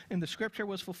 And the scripture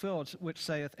was fulfilled, which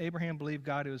saith, Abraham believed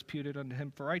God, it was imputed unto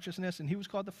him for righteousness, and he was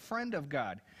called the friend of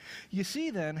God. You see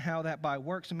then how that by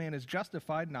works a man is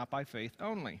justified, not by faith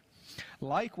only.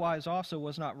 Likewise also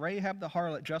was not Rahab the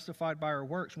harlot justified by her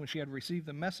works when she had received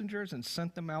the messengers and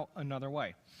sent them out another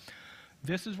way?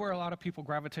 This is where a lot of people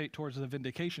gravitate towards the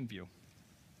vindication view.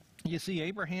 You see,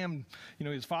 Abraham,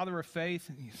 he's father of faith.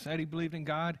 He said he believed in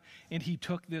God, and he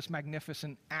took this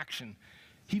magnificent action.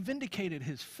 He vindicated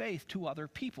his faith to other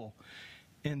people,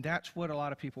 and that's what a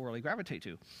lot of people really gravitate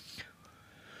to.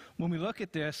 When we look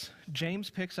at this, James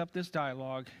picks up this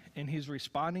dialogue, and he's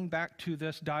responding back to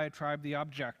this diatribe, the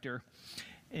objector,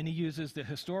 and he uses the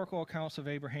historical accounts of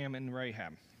Abraham and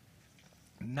Rahab.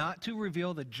 Not to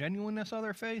reveal the genuineness of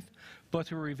their faith, but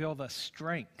to reveal the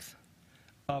strength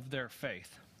of their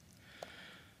faith.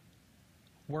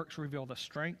 Works reveal the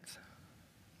strength,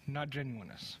 not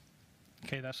genuineness.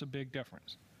 Okay, that's a big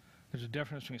difference. There's a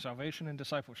difference between salvation and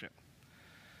discipleship.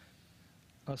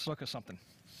 Let's look at something.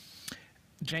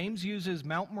 James uses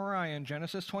Mount Moriah in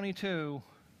Genesis 22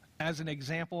 as an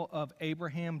example of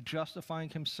Abraham justifying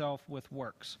himself with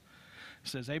works. It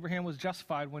says Abraham was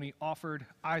justified when he offered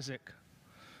Isaac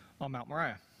on Mount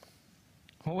Moriah.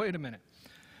 Well, wait a minute.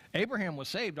 Abraham was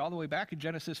saved all the way back in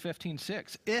Genesis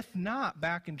 15:6, if not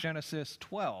back in Genesis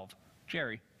 12.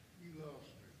 Jerry. You lost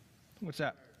me. What's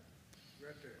that?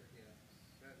 Right there, yeah.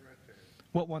 That right there.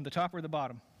 What one, the top or the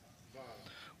bottom? Bottom.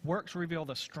 Works reveal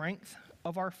the strength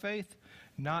of our faith,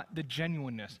 not the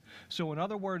genuineness. So in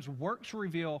other words, works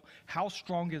reveal how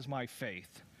strong is my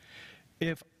faith.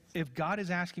 If God is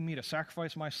asking me to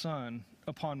sacrifice my son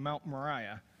upon Mount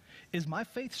Moriah, is my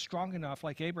faith strong enough,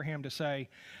 like Abraham, to say,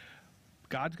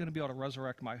 God's going to be able to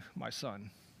resurrect my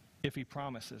son if he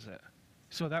promises it?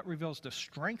 So that reveals the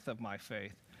strength of my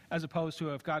faith, as opposed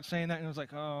to if God's saying that and it was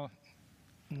like, oh,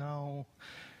 no.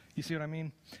 You see what I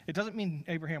mean? It doesn't mean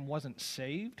Abraham wasn't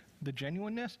saved, the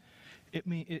genuineness.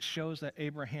 It shows that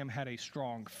Abraham had a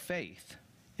strong faith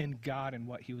in God and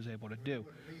what he was able to do.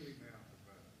 Put a mealy mouth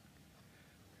about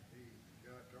it.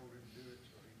 God told him to do it,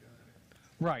 so he done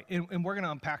it. Right, and we're going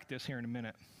to unpack this here in a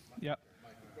minute. Yep. My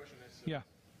question is, Yeah.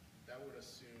 that would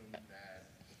assume that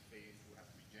the faith would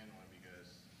have to be genuine, because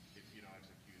if you're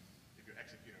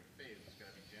executing faith, it's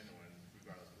got to be genuine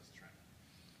regardless of the strength.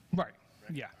 Right.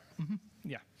 Yeah.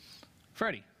 Yeah.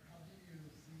 Freddie. How do you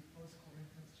see 1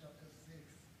 Corinthians chapter 6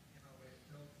 in a way?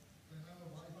 Whenever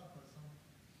one person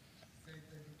says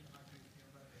that he cannot be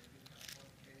human, that he can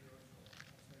fornicate or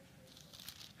homosexual.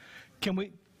 Can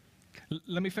we,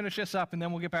 let me finish this up and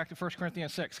then we'll get back to 1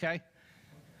 Corinthians 6, okay?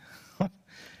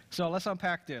 So let's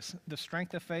unpack this. The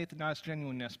strength of faith, not its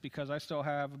genuineness, because I still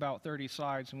have about 30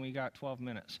 slides and we got 12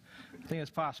 minutes. I think it's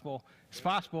possible. It's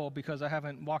possible because I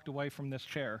haven't walked away from this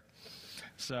chair.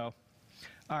 So,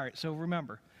 all right, so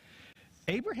remember,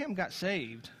 Abraham got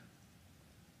saved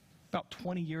about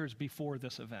 20 years before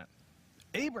this event.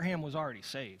 Abraham was already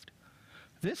saved.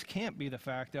 This can't be the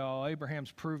fact that, oh,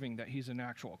 Abraham's proving that he's an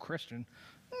actual Christian.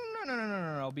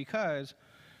 No, because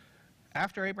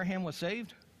after Abraham was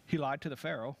saved, he lied to the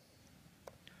Pharaoh.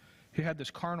 He had this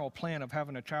carnal plan of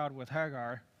having a child with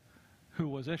Hagar, who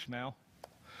was Ishmael.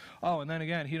 Oh, and then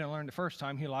again, he didn't learn the first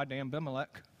time. He lied to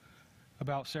Abimelech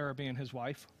about Sarah being his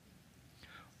wife.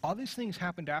 All these things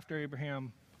happened after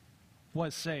Abraham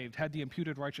was saved, had the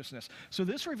imputed righteousness. So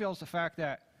this reveals the fact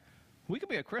that we could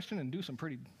be a Christian and do some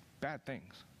pretty bad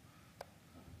things.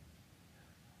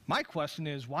 My question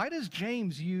is, why does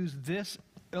James use this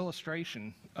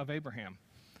illustration of Abraham,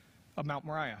 of Mount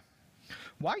Moriah?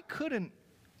 Why couldn't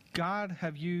God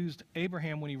have used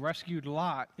Abraham when he rescued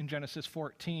Lot in Genesis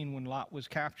 14 when Lot was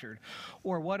captured?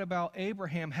 Or what about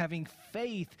Abraham having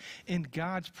faith in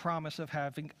God's promise of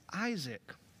having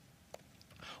Isaac?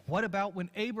 What about when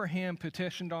Abraham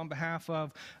petitioned on behalf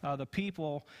of the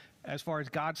people as far as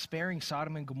God sparing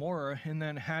Sodom and Gomorrah, and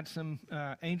then had some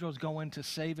angels go in to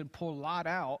save and pull Lot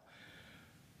out?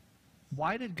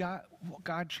 Why did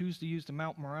God choose to use the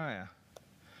Mount Moriah?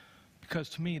 Because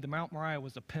to me, the Mount Moriah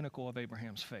was the pinnacle of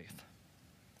Abraham's faith.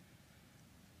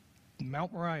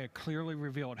 Mount Moriah clearly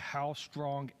revealed how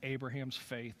strong Abraham's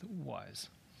faith was.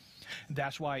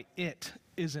 That's why it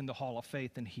is in the Hall of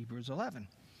Faith in Hebrews 11.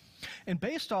 And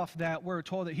based off that, we're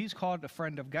told that he's called a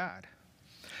friend of God.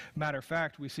 Matter of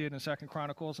fact, we see it in 2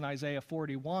 Chronicles and Isaiah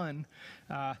 41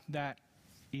 that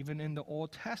even in the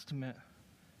Old Testament,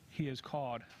 he is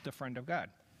called the friend of God.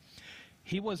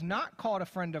 He was not called a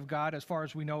friend of God, as far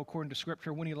as we know, according to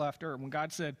Scripture, when he left earth, when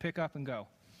God said, pick up and go.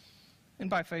 And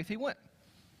by faith, he went.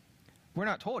 We're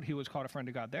not told he was called a friend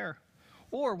of God there,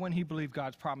 or when he believed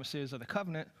God's promises of the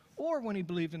covenant, or when he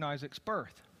believed in Isaac's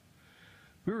birth.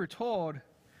 We were told,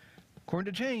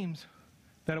 according to James,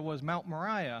 that it was Mount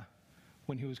Moriah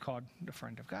when he was called the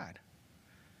friend of God.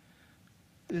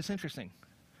 It's interesting.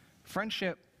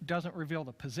 Friendship doesn't reveal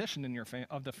the position in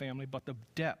of the family, but the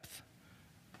depth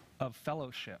of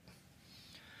fellowship.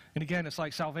 And again, it's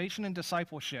like salvation and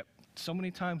discipleship. So many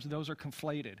times those are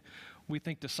conflated. We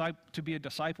think to be a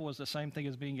disciple is the same thing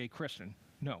as being a Christian.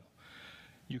 No.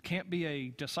 You can't be a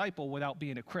disciple without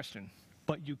being a Christian,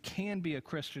 but you can be a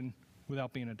Christian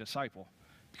without being a disciple.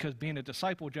 Because being a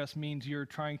disciple just means you're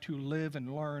trying to live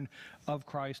and learn of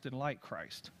Christ and like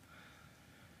Christ.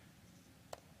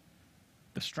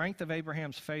 The strength of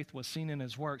Abraham's faith was seen in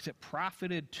his works. It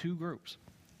profited two groups.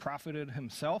 Profited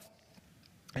himself,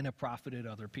 and it profited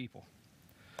other people.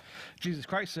 Jesus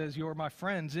Christ says, you are my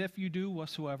friends if you do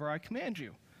whatsoever I command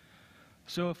you.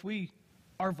 So if we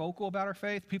are vocal about our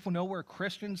faith, people know we're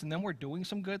Christians, and then we're doing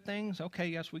some good things, okay,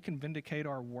 yes, we can vindicate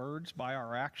our words by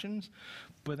our actions,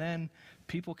 but then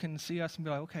people can see us and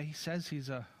be like, okay, he says he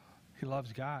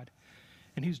loves God,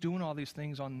 and he's doing all these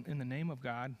things in the name of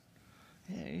God.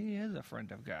 Yeah, he is a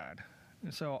friend of God.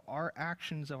 And so our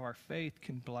actions of our faith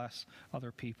can bless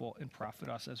other people and profit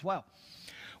us as well.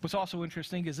 What's also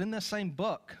interesting is in this same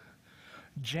book,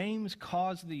 James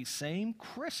calls these same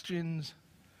Christians,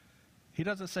 he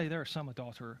doesn't say there are some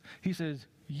adulterers. He says,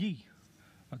 ye,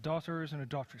 adulterers and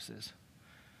adulteresses.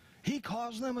 He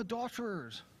calls them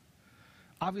adulterers.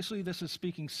 Obviously, this is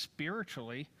speaking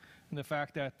spiritually, in the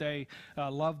fact that they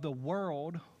love the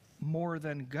world more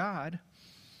than God.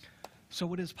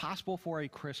 So it is possible for a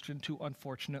Christian to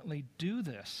unfortunately do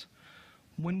this.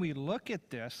 When we look at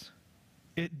this,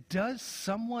 it does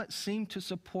somewhat seem to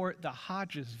support the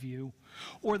Hodges view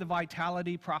or the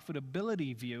vitality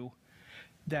profitability view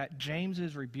that James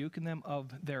is rebuking them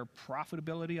of their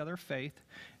profitability of their faith,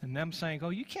 and them saying, oh,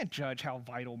 you can't judge how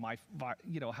vital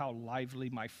how lively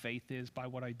my faith is by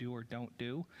what I do or don't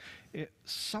do. It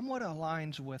somewhat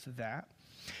aligns with that.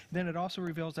 Then it also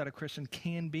reveals that a Christian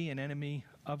can be an enemy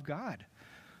of God.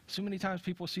 So many times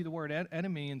people see the word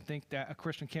enemy and think that a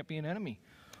Christian can't be an enemy.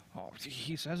 Oh,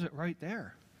 he says it right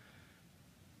there.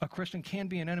 A Christian can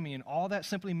be an enemy, and all that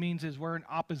simply means is we're in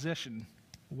opposition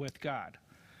with God.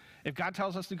 If God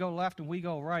tells us to go left and we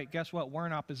go right, guess what? We're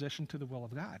in opposition to the will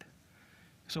of God.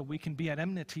 So we can be at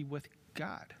enmity with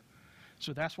God.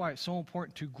 So that's why it's so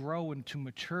important to grow and to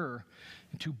mature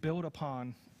and to build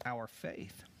upon our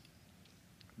faith.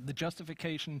 The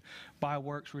justification by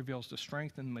works reveals the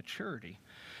strength and maturity.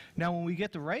 Now, when we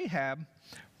get to Rahab,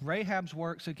 Rahab's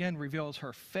works, again, reveals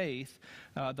her faith,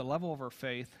 the level of her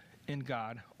faith in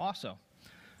God also.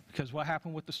 Because what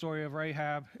happened with the story of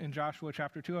Rahab in Joshua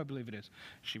chapter 2, I believe it is.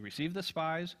 She received the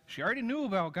spies. She already knew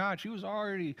about God. She was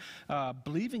already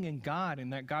believing in God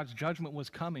and that God's judgment was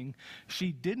coming.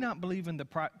 She did not believe in the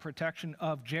protection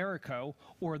of Jericho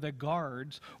or the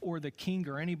guards or the king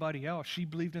or anybody else. She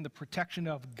believed in the protection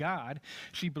of God.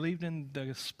 She believed in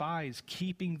the spies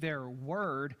keeping their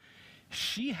word.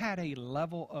 She had a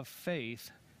level of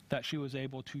faith that she was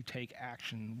able to take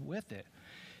action with it.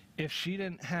 If she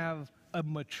didn't have a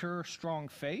mature, strong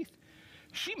faith,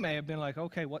 she may have been like,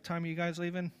 okay, what time are you guys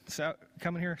leaving?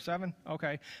 Coming here, 7?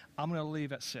 Okay, I'm going to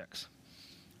leave at 6.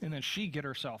 And then she get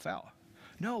herself out.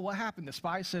 No, what happened? The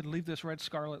spy said, leave this red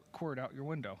scarlet cord out your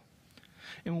window.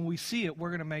 And when we see it, we're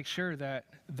going to make sure that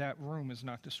that room is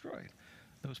not destroyed.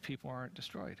 Those people aren't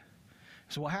destroyed.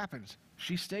 So what happens?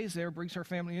 She stays there, brings her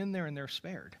family in there, and they're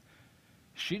spared.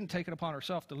 She didn't take it upon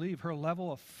herself to leave. Her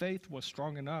level of faith was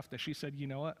strong enough that she said, you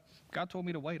know what? God told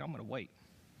me to wait. I'm going to wait.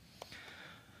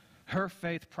 Her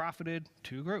faith profited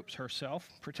two groups: herself,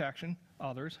 protection;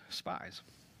 others, spies.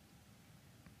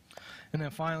 And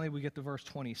then finally, we get to verse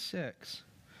 26.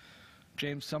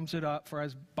 James sums it up: for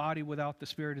as body without the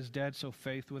spirit is dead, so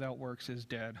faith without works is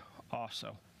dead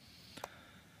also.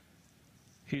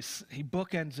 He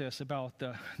bookends this about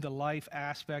the life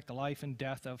aspect, the life and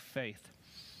death of faith.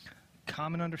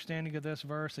 Common understanding of this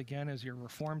verse, again, is your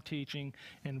Reformed teaching,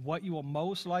 and what you will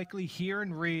most likely hear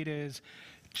and read is,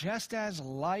 just as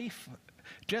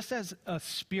a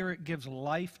spirit gives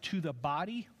life to the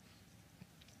body,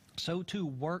 so too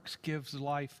works gives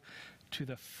life to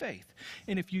the faith.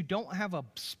 And if you don't have a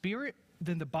spirit,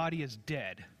 then the body is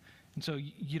dead. And so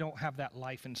you don't have that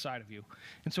life inside of you.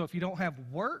 And so if you don't have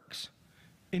works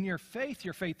in your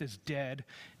faith is dead,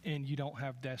 and you don't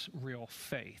have this real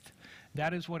faith.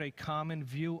 That is what a common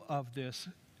view of this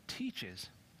teaches.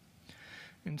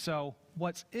 And so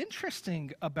what's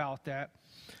interesting about that,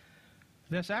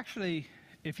 this actually,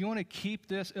 if you want to keep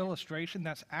this illustration,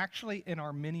 that's actually an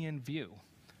Arminian view,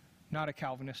 not a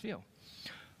Calvinist view.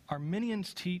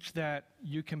 Arminians teach that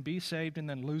you can be saved and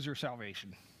then lose your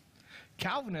salvation.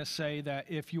 Calvinists say that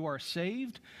if you are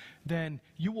saved, then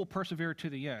you will persevere to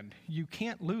the end. You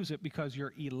can't lose it because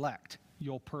you're elect.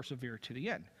 You'll persevere to the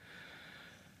end.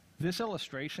 This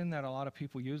illustration that a lot of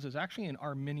people use is actually an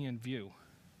Arminian view.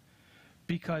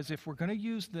 Because if we're going to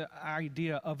use the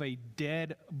idea of a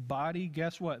dead body,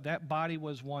 guess what? That body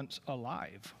was once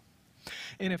alive.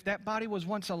 And if that body was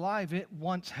once alive, it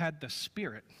once had the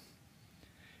spirit.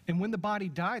 And when the body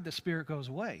died, the spirit goes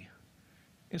away.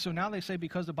 And so now they say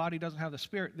because the body doesn't have the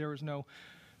spirit, there is no,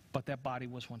 but that body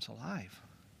was once alive.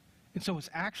 And so it's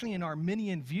actually an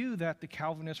Arminian view that the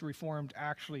Calvinist Reformed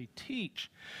actually teach,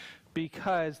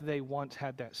 because they once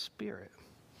had that spirit.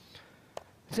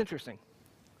 It's interesting.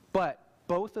 But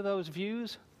both of those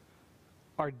views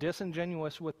are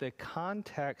disingenuous with the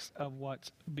context of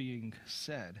what's being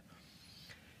said.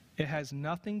 It has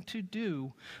nothing to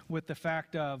do with the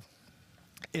fact of,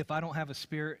 if I don't have a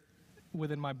spirit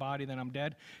within my body, then I'm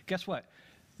dead. Guess what?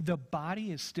 The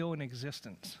body is still in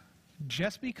existence.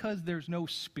 Just because there's no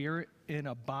spirit in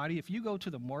a body, if you go to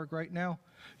the morgue right now,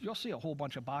 you'll see a whole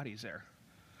bunch of bodies there.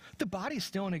 The body's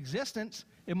still in existence.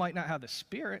 It might not have the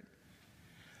spirit.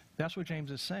 That's what James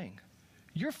is saying.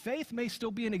 Your faith may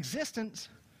still be in existence,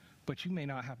 but you may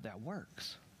not have that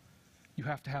works. You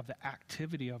have to have the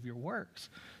activity of your works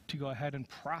to go ahead and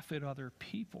profit other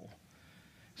people.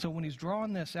 So when he's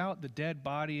drawing this out, the dead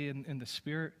body and the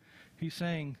spirit, he's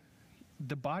saying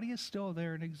the body is still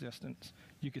there in existence.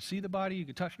 You can see the body, you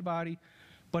can touch the body,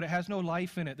 but it has no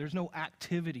life in it. There's no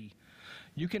activity.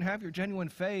 You can have your genuine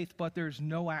faith, but there's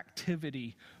no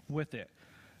activity with it.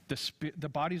 The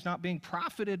body's not being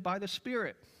profited by the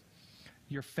spirit.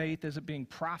 Your faith isn't being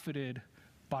profited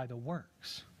by the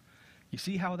works. You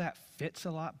see how that fits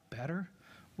a lot better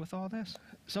with all this?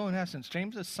 So in essence,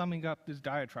 James is summing up this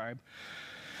diatribe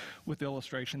with the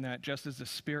illustration that just as the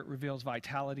spirit reveals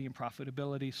vitality and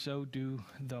profitability, so do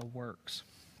the works.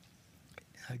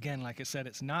 Again, like I said,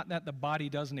 it's not that the body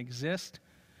doesn't exist,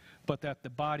 but that the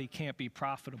body can't be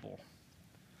profitable.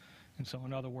 And so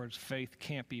in other words, faith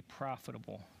can't be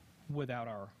profitable without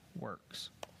our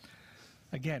works.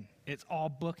 Again, it's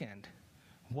all bookend.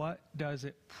 What does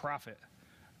it profit?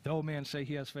 Though man say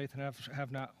he has faith and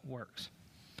have not works.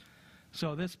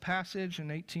 So this passage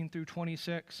in 18 through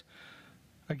 26,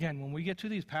 again, when we get to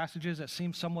these passages that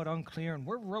seem somewhat unclear and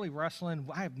we're really wrestling,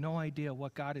 I have no idea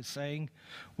what God is saying,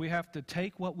 we have to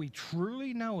take what we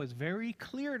truly know is very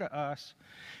clear to us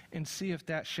and see if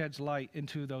that sheds light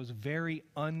into those very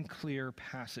unclear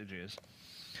passages.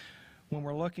 When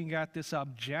we're looking at this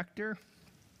objector,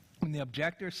 When the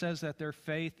objector says that their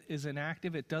faith is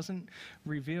inactive, it doesn't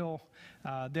reveal,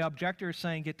 the objector is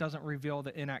saying it doesn't reveal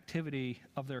the inactivity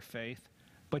of their faith,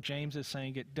 but James is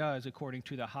saying it does according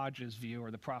to the Hodges view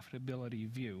or the profitability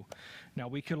view. Now,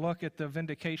 we could look at the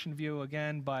vindication view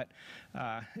again, but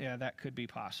yeah, that could be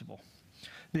possible.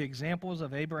 The examples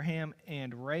of Abraham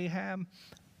and Rahab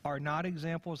are not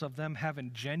examples of them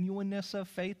having genuineness of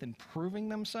faith and proving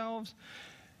themselves.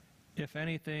 If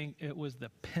anything, it was the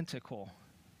pinnacle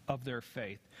of their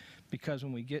faith. Because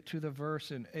when we get to the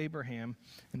verse in Abraham,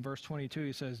 in verse 22,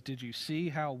 he says, "Did you see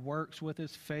how works with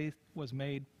his faith was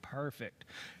made perfect?"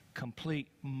 Complete,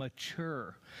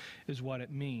 mature is what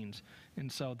it means. And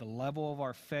so the level of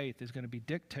our faith is going to be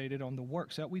dictated on the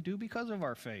works that we do because of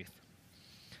our faith.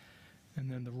 And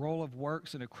then the role of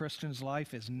works in a Christian's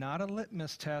life is not a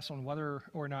litmus test on whether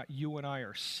or not you and I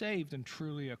are saved and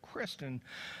truly a Christian.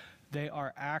 They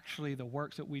are actually the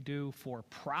works that we do for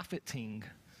profiting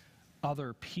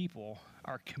other people,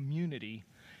 our community,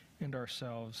 and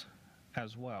ourselves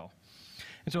as well.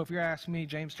 And so if you're asking me,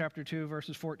 James chapter 2,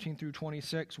 verses 14 through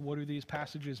 26, what do these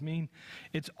passages mean?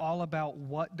 It's all about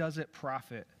what does it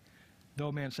profit? Though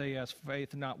a man say he has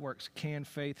faith and not works, can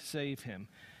faith save him?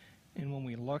 And when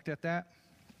we looked at that,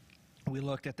 we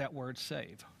looked at that word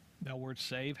save. That word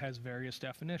save has various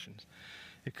definitions.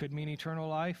 It could mean eternal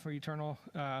life or eternal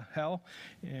hell,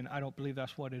 and I don't believe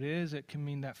that's what it is. It can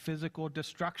mean that physical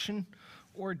destruction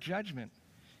or judgment.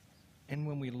 And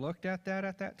when we looked at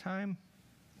that time,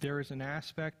 there is an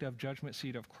aspect of judgment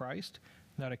seat of Christ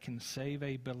that it can save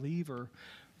a believer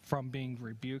from being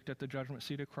rebuked at the judgment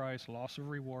seat of Christ, loss of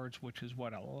rewards, which is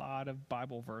what a lot of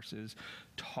Bible verses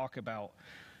talk about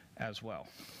as well.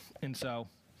 And so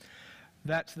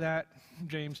that's that,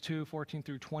 James 2, 14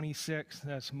 through 26.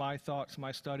 That's my thoughts,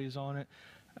 my studies on it.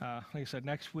 Like I said,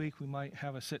 next week we might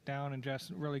have a sit down and just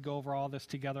really go over all this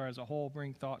together as a whole,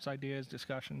 bring thoughts, ideas,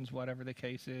 discussions, whatever the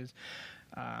case is.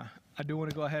 I do want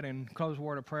to go ahead and close a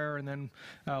word of prayer, and then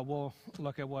we'll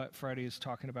look at what Freddie is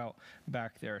talking about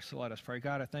back there. So let us pray.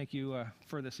 God, I thank you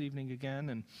for this evening again,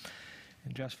 and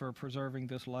just for preserving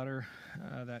this letter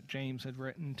that James had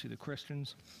written to the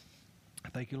Christians. I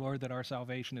thank you, Lord, that our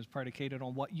salvation is predicated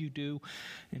on what you do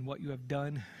and what you have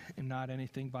done, and not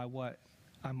anything by what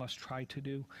I must try to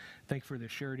do. Thank you for the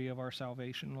surety of our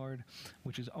salvation, Lord,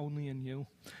 which is only in you.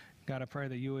 God, I pray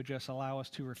that you would just allow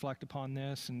us to reflect upon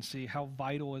this and see how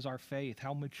vital is our faith,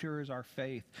 how mature is our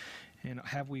faith, and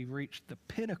have we reached the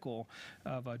pinnacle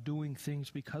of doing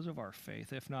things because of our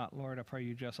faith. If not, Lord, I pray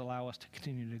you just allow us to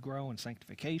continue to grow in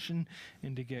sanctification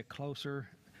and to get closer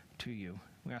to you.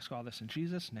 We ask all this in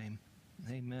Jesus' name.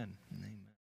 Amen and amen.